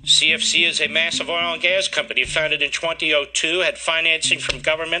 CFC is a massive oil and gas company founded in 2002, had financing from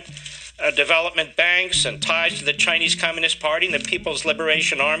government, development banks, and ties to the Chinese Communist Party and the People's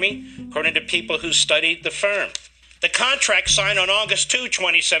Liberation Army, according to people who studied the firm. The contract signed on August 2,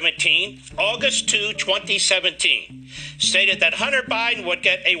 2017, stated that Hunter Biden would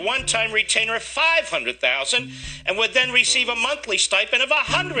get a one-time retainer of $500,000 and would then receive a monthly stipend of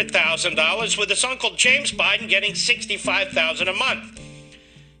 $100,000, with his uncle James Biden getting $65,000 a month.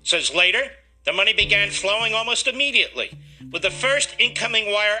 It says later, the money began flowing almost immediately. with the first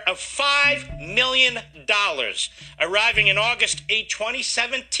incoming wire of $5 million arriving in August 8,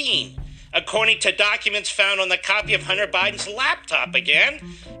 2017, according to documents found on the copy of Hunter Biden's laptop again,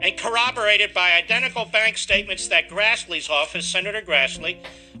 and corroborated by identical bank statements that Grassley's office, Senator Grassley,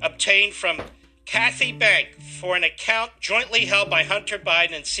 obtained from Kathy Bank for an account jointly held by Hunter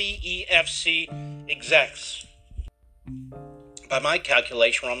Biden and CEFC execs. By my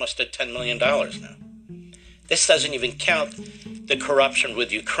calculation, we're almost at $10 million now. This doesn't even count the corruption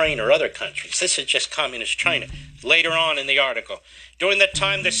with Ukraine or other countries. This is just communist China. Later on in the article, during the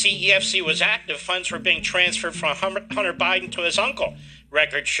time the CEFC was active, funds were being transferred from Hunter Biden to his uncle,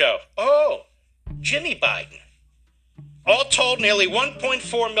 records show. Oh, Jimmy Biden. All told, nearly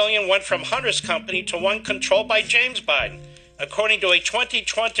 $1.4 million went from Hunter's company to one controlled by James Biden, according to a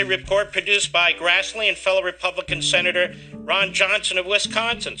 2020 report produced by Grassley and fellow Republican Senator Ron Johnson of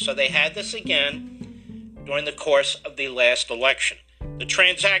Wisconsin. So they had this again during the course of the last election. The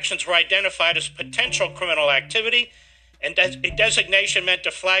transactions were identified as potential criminal activity, and a designation meant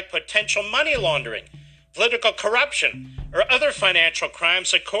to flag potential money laundering, political corruption, or other financial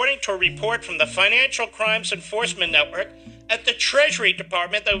crimes, according to a report from the Financial Crimes Enforcement Network at the Treasury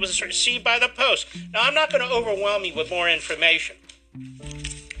Department that was received by the Post. Now, I'm not going to overwhelm you with more information.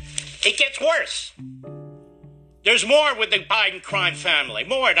 It gets worse. There's more with the Biden crime family.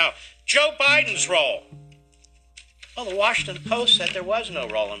 More. Now, Joe Biden's role. Well, the Washington Post said there was no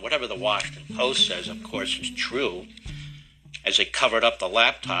role, and whatever the Washington Post says, of course, is true, as it covered up the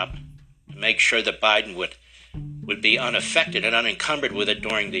laptop to make sure that Biden would be unaffected and unencumbered with it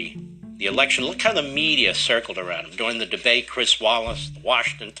during the election. Look how the media circled around him. During the debate, Chris Wallace, the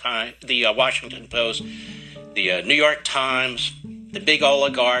Washington Post, the New York Times, the big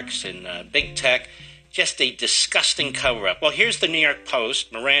oligarchs and big tech, just a disgusting cover-up. Well, here's the New York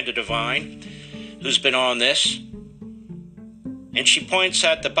Post, Miranda Devine, who's been on this, and she points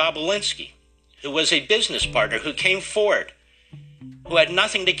out that Bob Alinsky, who was a business partner, who came forward, who had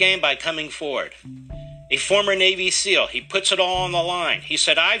nothing to gain by coming forward, a former Navy SEAL, he puts it all on the line. He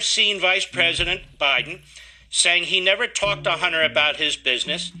said, I've seen Vice President Biden saying he never talked to Hunter about his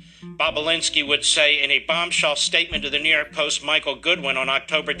business. Bob Alinsky would say in a bombshell statement to the New York Post, Michael Goodwin, on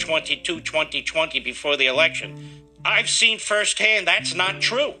October 22, 2020, before the election, I've seen firsthand that's not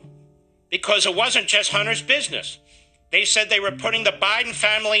true, because it wasn't just Hunter's business. They said they were putting the Biden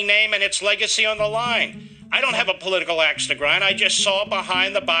family name and its legacy on the line. I don't have a political axe to grind. I just saw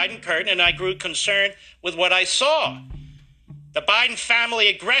behind the Biden curtain, and I grew concerned with what I saw. The Biden family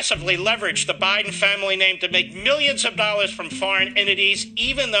aggressively leveraged the Biden family name to make millions of dollars from foreign entities,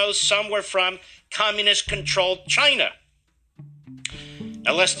 even though some were from communist-controlled China.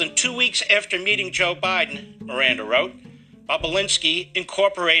 Now, less than 2 weeks after meeting Joe Biden, Miranda wrote, Bob Alinsky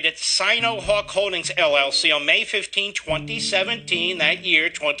incorporated Sino-Hawk Holdings, LLC on May 15, 2017, that year,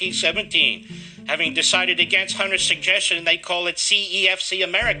 2017, having decided against Hunter's suggestion they call it CEFC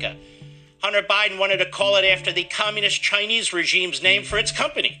America. Hunter Biden wanted to call it after the communist Chinese regime's name for its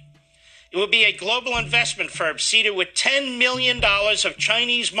company. It would be a global investment firm seeded with $10 million of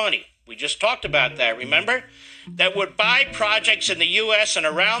Chinese money. We just talked about that, remember? That would buy projects in the U.S. and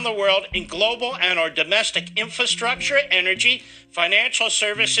around the world in global and or domestic infrastructure, energy, financial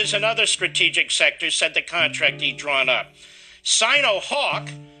services, and other strategic sectors, said the contract he'd drawn up. Sino-Hawk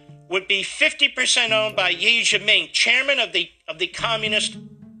would be 50% owned by Xi Jinping, chairman of the communist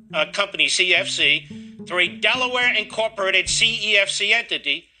company CFC, through a Delaware-incorporated CEFC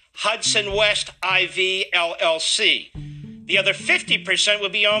entity, Hudson West IV LLC. The other 50%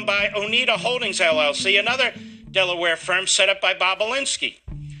 would be owned by Oneida Holdings LLC, another Delaware firm set up by Bob Alinsky.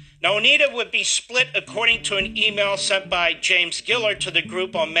 Now, Oneida would be split according to an email sent by James Giller to the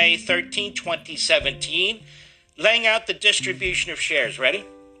group on May 13, 2017, laying out the distribution of shares. Ready?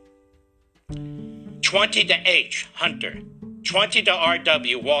 20 to H, Hunter. 20 to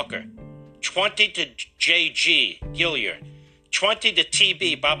R.W., Walker. 20 to J.G., Gillier. 20 to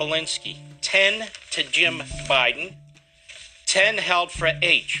T.B., Bob Alinsky. 10 to Jim Biden. 10 held for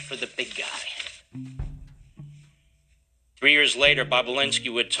H, for the big guy. 3 years later, Bob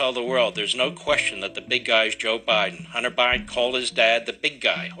Alinsky would tell the world, there's no question that the big guy is Joe Biden. Hunter Biden called his dad the big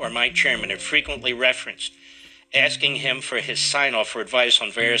guy, or my chairman, and frequently referenced, asking him for his sign-off for advice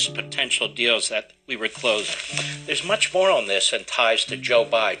on various potential deals that we were closing. There's much more on this and ties to Joe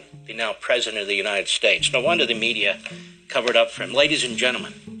Biden, the now president of the United States. No wonder the media covered up for him. Ladies and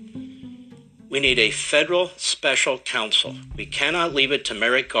gentlemen, we need a federal special counsel. We cannot leave it to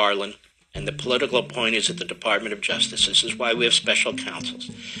Merrick Garland and the political appointees at the Department of Justice. This is why we have special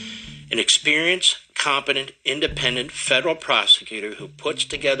counsels. An experienced, competent, independent federal prosecutor who puts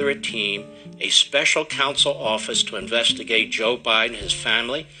together a team, a special counsel office to investigate Joe Biden, his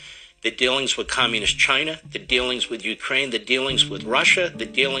family, the dealings with communist China, the dealings with Ukraine, the dealings with Russia, the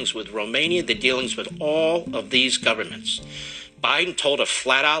dealings with Romania, the dealings with all of these governments. Biden told a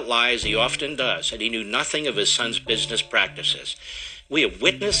flat-out lie, as he often does, that he knew nothing of his son's business practices. We have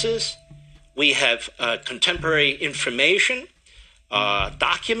witnesses. We have contemporary information,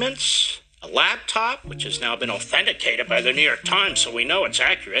 documents, a laptop, which has now been authenticated by the New York Times, so we know it's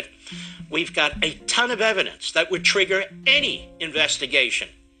accurate. We've got a ton of evidence that would trigger any investigation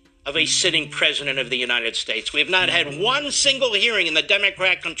of a sitting president of the United States. We have not had one single hearing in the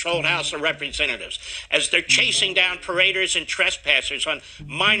Democrat-controlled House of Representatives as they're chasing down paraders and trespassers on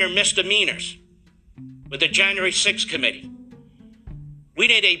minor misdemeanors with the January 6th committee. We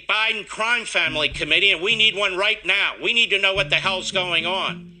need a Biden crime family committee, and we need one right now. We need to know what the hell's going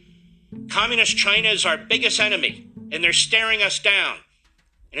on. Communist China is our biggest enemy, and they're staring us down.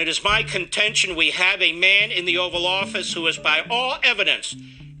 And it is my contention we have a man in the Oval Office who is, by all evidence,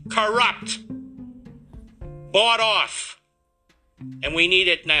 corrupt, bought off, and we need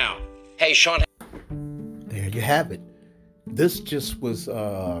it now. Hey, Sean. There you have it. This just was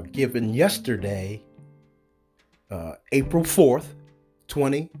given yesterday, April 4th,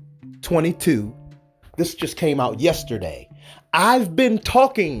 2022. This just came out yesterday. I've been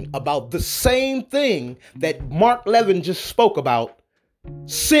talking about the same thing that Mark Levin just spoke about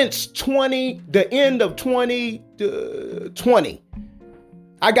since the end of 2020.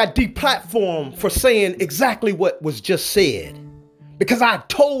 I got deplatformed for saying exactly what was just said. Because I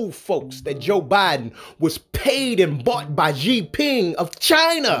told folks that Joe Biden was paid and bought by Xi Jinping of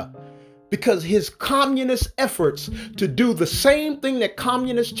China. Because his communist efforts to do the same thing that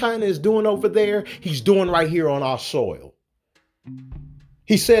communist China is doing over there, he's doing right here on our soil.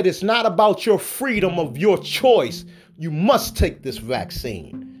 He said it's not about your freedom of your choice. You must take this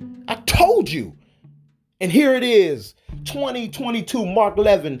vaccine. I told you. And here it is. 2022, Mark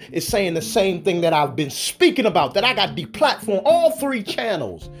Levin is saying the same thing that I've been speaking about, that I got deplatformed all 3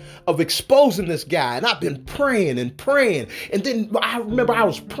 channels of exposing this guy. And I've been praying and praying. And then I remember I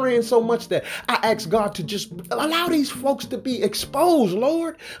was praying so much that I asked God to just allow these folks to be exposed,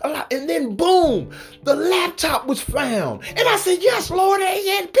 Lord. And then boom, the laptop was found. And I said, yes, Lord,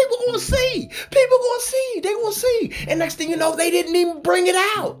 yeah, people gonna see. People gonna see. They gonna see. And next thing you know, they didn't even bring it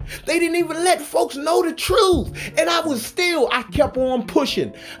out. They didn't even let folks know the truth. And I kept on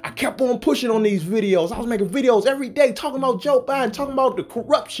pushing. I kept on pushing on these videos. I was making videos every day talking about Joe Biden, talking about the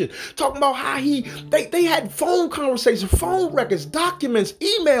corruption, talking about how they had phone conversations, phone records, documents,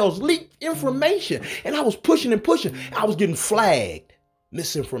 emails, leaked information. And I was pushing and pushing. I was getting flagged.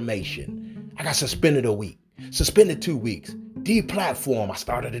 Misinformation. I got suspended a week, suspended 2 weeks, deplatform. I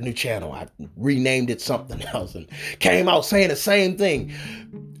started a new channel. I renamed it something else and came out saying the same thing.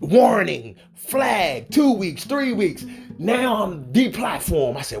 Warning, flag, 2 weeks, 3 weeks. Now I'm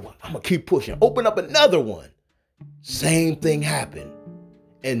deplatformed. I said, well, I'm going to keep pushing. Open up another one. Same thing happened.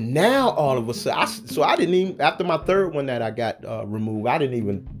 And now all of a sudden, I didn't even, after my 3rd one that I got removed, I didn't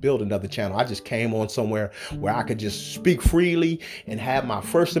even build another channel. I just came on somewhere where I could just speak freely and have my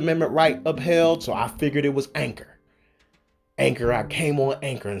First Amendment right upheld. So I figured it was Anchor. I came on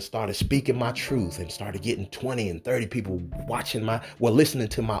Anchor and started speaking my truth and started getting 20 and 30 people listening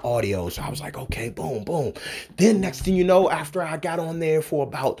to my audio. So I was like, okay, boom, boom. Then next thing you know, after I got on there for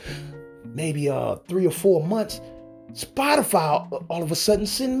about maybe 3 or 4 months, Spotify all of a sudden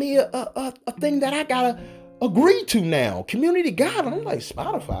send me a thing that I gotta agree to now. Community guideline. I'm like,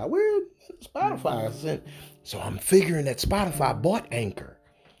 Spotify? Where Spotify? So I'm figuring that Spotify bought Anchor.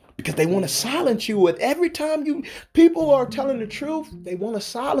 Because they want to silence you. And every time people are telling the truth, they want to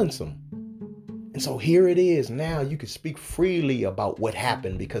silence them. And so here it is. Now you can speak freely about what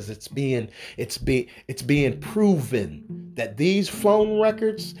happened because it's being proven that these phone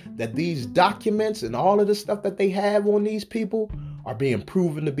records, that these documents and all of the stuff that they have on these people are being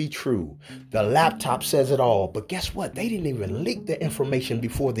proven to be true. The laptop says it all. But guess what? They didn't even leak the information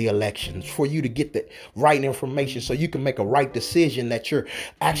before the elections for you to get the right information so you can make a right decision that you're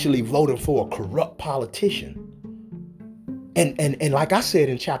actually voting for a corrupt politician. And like I said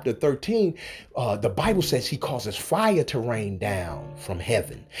in chapter 13, the Bible says he causes fire to rain down from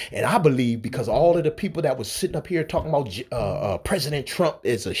heaven. And I believe because all of the people that was sitting up here talking about President Trump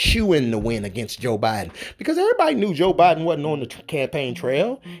is a shoo-in to win against Joe Biden. Because everybody knew Joe Biden wasn't on the campaign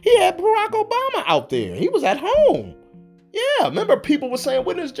trail. He had Barack Obama out there. He was at home. Yeah, remember people were saying,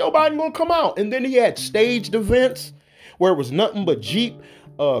 when is Joe Biden going to come out? And then he had staged events where it was nothing but Jeep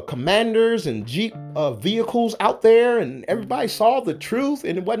commanders and Jeep vehicles out there, and everybody saw the truth,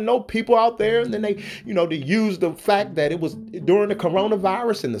 and there wasn't no people out there. And then they used the fact that it was during the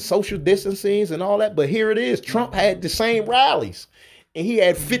coronavirus and the social distancing and all that. But here it is. Trump had the same rallies, and he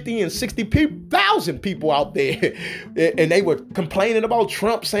had 50 and 60,000 people out there. And they were complaining about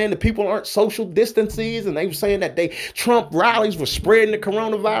Trump, saying that people aren't social distancing, and they were saying that Trump rallies were spreading the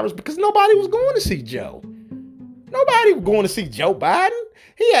coronavirus because nobody was going to see Joe. Nobody was going to see Joe Biden.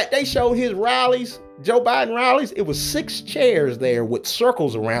 They showed his rallies, Joe Biden rallies. It was 6 chairs there with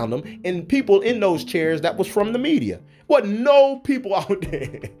circles around them, and people in those chairs that was from the media. Wasn't no people out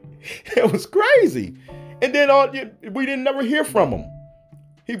there. It was crazy. And then we didn't never hear from him.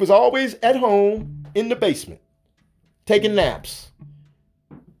 He was always at home in the basement, taking naps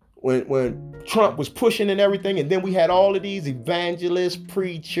when Trump was pushing and everything. And then we had all of these evangelists,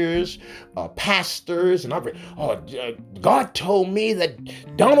 preachers, pastors, and God told me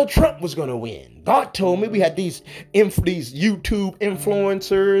that Donald Trump was going to win. God told me. We had these YouTube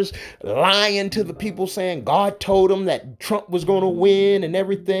influencers lying to the people, saying God told them that Trump was going to win and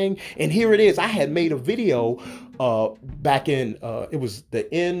everything. And here it is. I had made a video back in, it was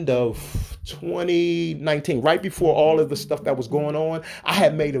the end of 2019, right before all of the stuff that was going on. I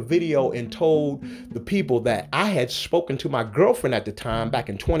had made a video and told the people that I had spoken to my girlfriend at the time back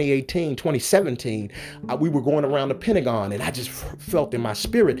in 2018, 2017. We were going around the Pentagon, and I just felt in my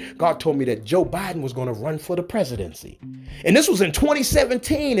spirit, God told me that Joe Biden was going to run for the presidency. And this was in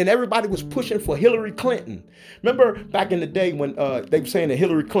 2017, and everybody was pushing for Hillary Clinton. Remember back in the day when they were saying that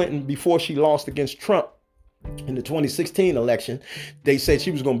Hillary Clinton, before she lost against Trump in the 2016 election, they said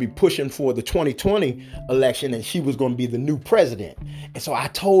she was going to be pushing for the 2020 election, and she was going to be the new president. And so I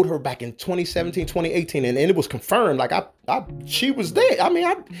told her back in 2017, 2018, and it was confirmed. Like she was there. I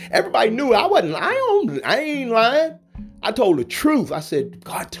mean, everybody knew I ain't lying. I told the truth. I said,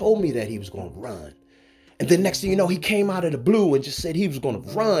 God told me that he was going to run. And then next thing you know, he came out of the blue and just said he was going to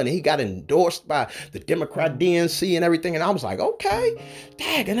run. And he got endorsed by the Democrat DNC and everything. And I was like, okay,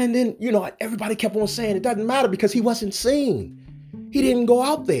 dang. And then, everybody kept on saying it doesn't matter because he wasn't seen. He didn't go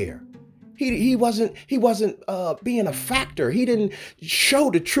out there. He wasn't being a factor. He didn't show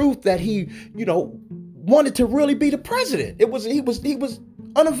the truth that he, wanted to really be the president. He was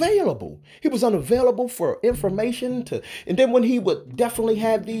unavailable. He was unavailable for information and then when he would definitely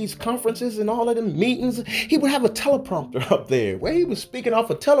have these conferences and all of them meetings, he would have a teleprompter up there where he was speaking off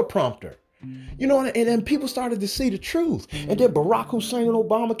a teleprompter. And then people started to see the truth. And then Barack Hussein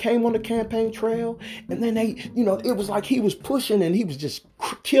Obama came on the campaign trail. And then it was like he was pushing and he was just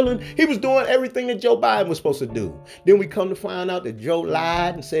killing. He was doing everything that Joe Biden was supposed to do. Then we come to find out that Joe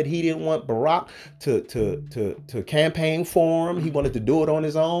lied and said he didn't want Barack to campaign for him. He wanted to do it on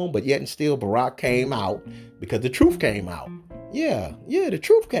his own. But yet and still Barack came out because the truth came out. Yeah, the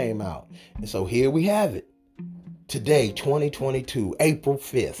truth came out. And so here we have it. Today, 2022, April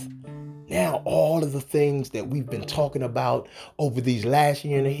 5th. Now, all of the things that we've been talking about over these last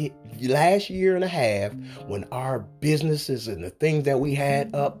year and a half, when our businesses and the things that we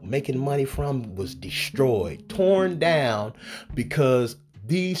had up making money from was destroyed, torn down, because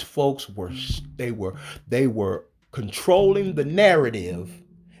these folks were controlling the narrative,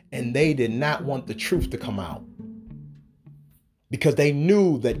 and they did not want the truth to come out because they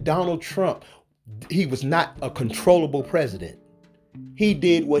knew that Donald Trump, he was not a controllable president. He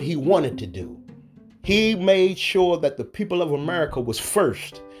did what he wanted to do. He made sure that the people of America was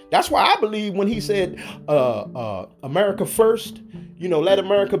first. That's why I believe when he said America first, let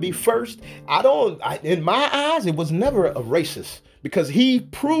America be first. In my eyes, it was never a racist because he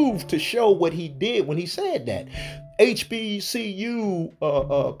proved to show what he did when he said that. HBCU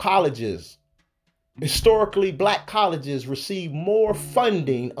colleges, historically black colleges, received more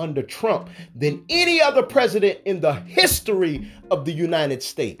funding under Trump than any other president in the history of the United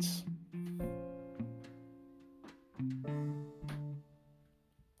States.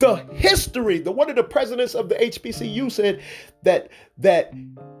 One of the presidents of the HBCU said that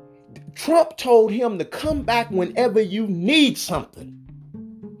Trump told him to come back whenever you need something.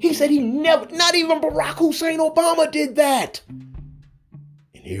 He said not even Barack Hussein Obama did that.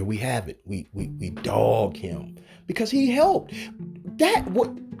 And here we have it. We dog him because he helped.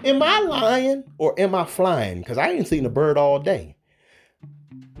 Am I lying or am I flying? Because I ain't seen a bird all day.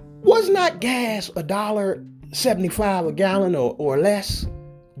 Was not gas $1.75 a gallon or less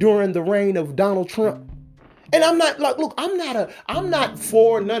during the reign of Donald Trump? And I'm not like, look, I'm not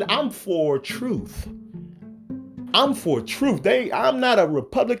for none. I'm for truth. I'm for truth. I'm not a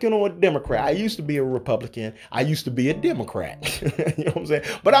Republican or a Democrat. I used to be a Republican. I used to be a Democrat. You know what I'm saying?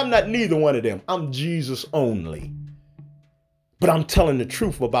 But I'm not neither one of them. I'm Jesus only. But I'm telling the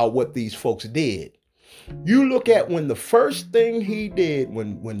truth about what these folks did. You look at when the first thing he did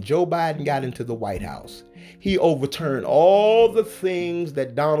when Joe Biden got into the White House, he overturned all the things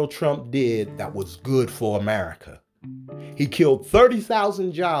that Donald Trump did that was good for America. He killed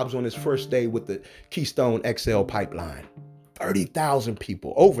 30,000 jobs on his first day with the Keystone XL pipeline. 30,000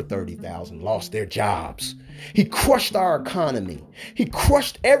 people, over 30,000, lost their jobs. He crushed our economy. He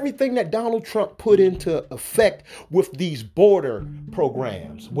crushed everything that Donald Trump put into effect with these border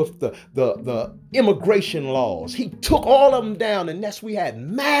programs, with the immigration laws. He took all of them down, and thus we had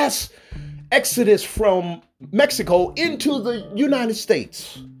mass exodus from Mexico into the United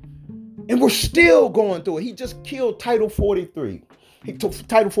States. And we're still going through it. He just killed Title 43. He took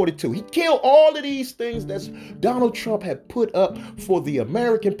Title 42. He killed all of these things that Donald Trump had put up for the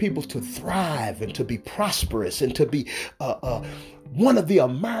American people to thrive and to be prosperous and to be one of the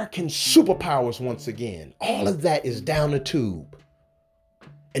American superpowers once again. All of that is down the tube.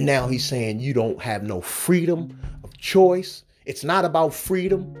 And now he's saying you don't have no freedom of choice. It's not about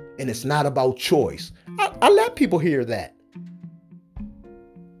freedom and it's not about choice. I let people hear that.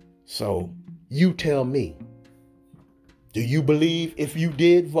 So you tell me. Do you believe if you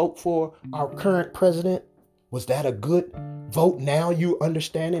did vote for our current president, was that a good vote? Now you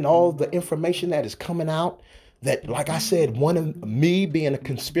understanding all the information that is coming out that, like I said, one of me being a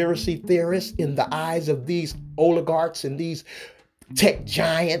conspiracy theorist in the eyes of these oligarchs and these tech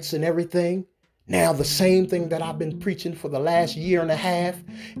giants and everything. Now the same thing that I've been preaching for the last year and a half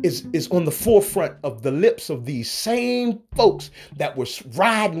is on the forefront of the lips of these same folks that were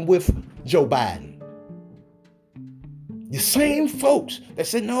riding with Joe Biden. The same folks that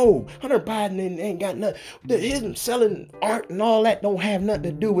said, no, Hunter Biden ain't got nothing. Him selling art and all that don't have nothing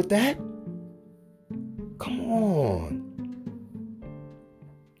to do with that. Come on.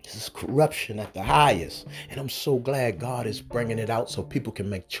 This is corruption at the highest. And I'm so glad God is bringing it out so people can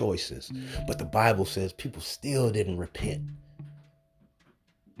make choices. But the Bible says people still didn't repent.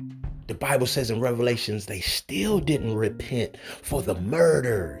 The Bible says in Revelations, they still didn't repent for the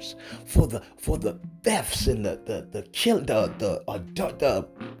murders, for the thefts and the killing,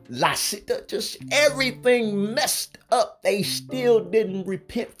 just everything messed up. They still didn't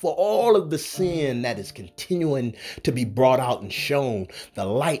repent for all of the sin that is continuing to be brought out and shown. The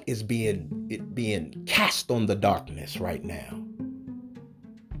light is being cast on the darkness right now.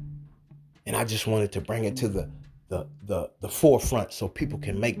 And I just wanted to bring it to the forefront so people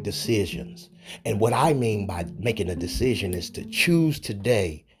can make decisions. And what I mean by making a decision is to choose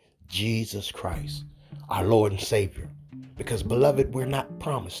today Jesus Christ, our Lord and Savior. Because, beloved, we're not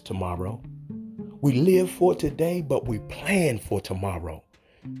promised tomorrow. We live for today, but we plan for tomorrow.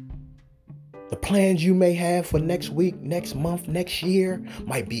 The plans you may have for next week, next month, next year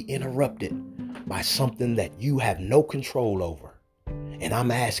might be interrupted by something that you have no control over. And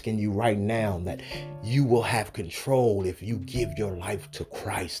I'm asking you right now that you will have control if you give your life to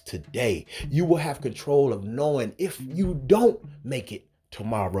Christ today. You will have control of knowing if you don't make it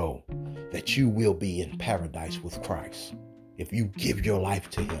tomorrow, that you will be in paradise with Christ. If you give your life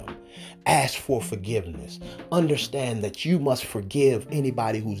to him, ask for forgiveness. Understand that you must forgive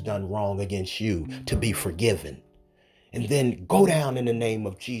anybody who's done wrong against you to be forgiven. And then go down in the name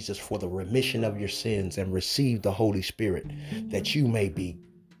of Jesus for the remission of your sins and receive the Holy Spirit that you may be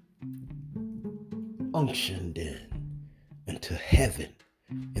unctioned into heaven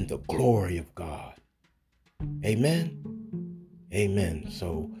in the glory of God. Amen. Amen.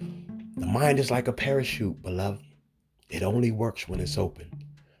 So the mind is like a parachute, beloved. It only works when it's open.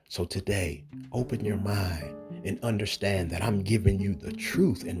 So today, open your mind and understand that I'm giving you the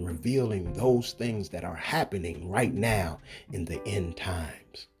truth and revealing those things that are happening right now in the end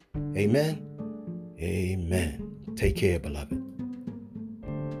times. Amen. Amen. Take care, beloved.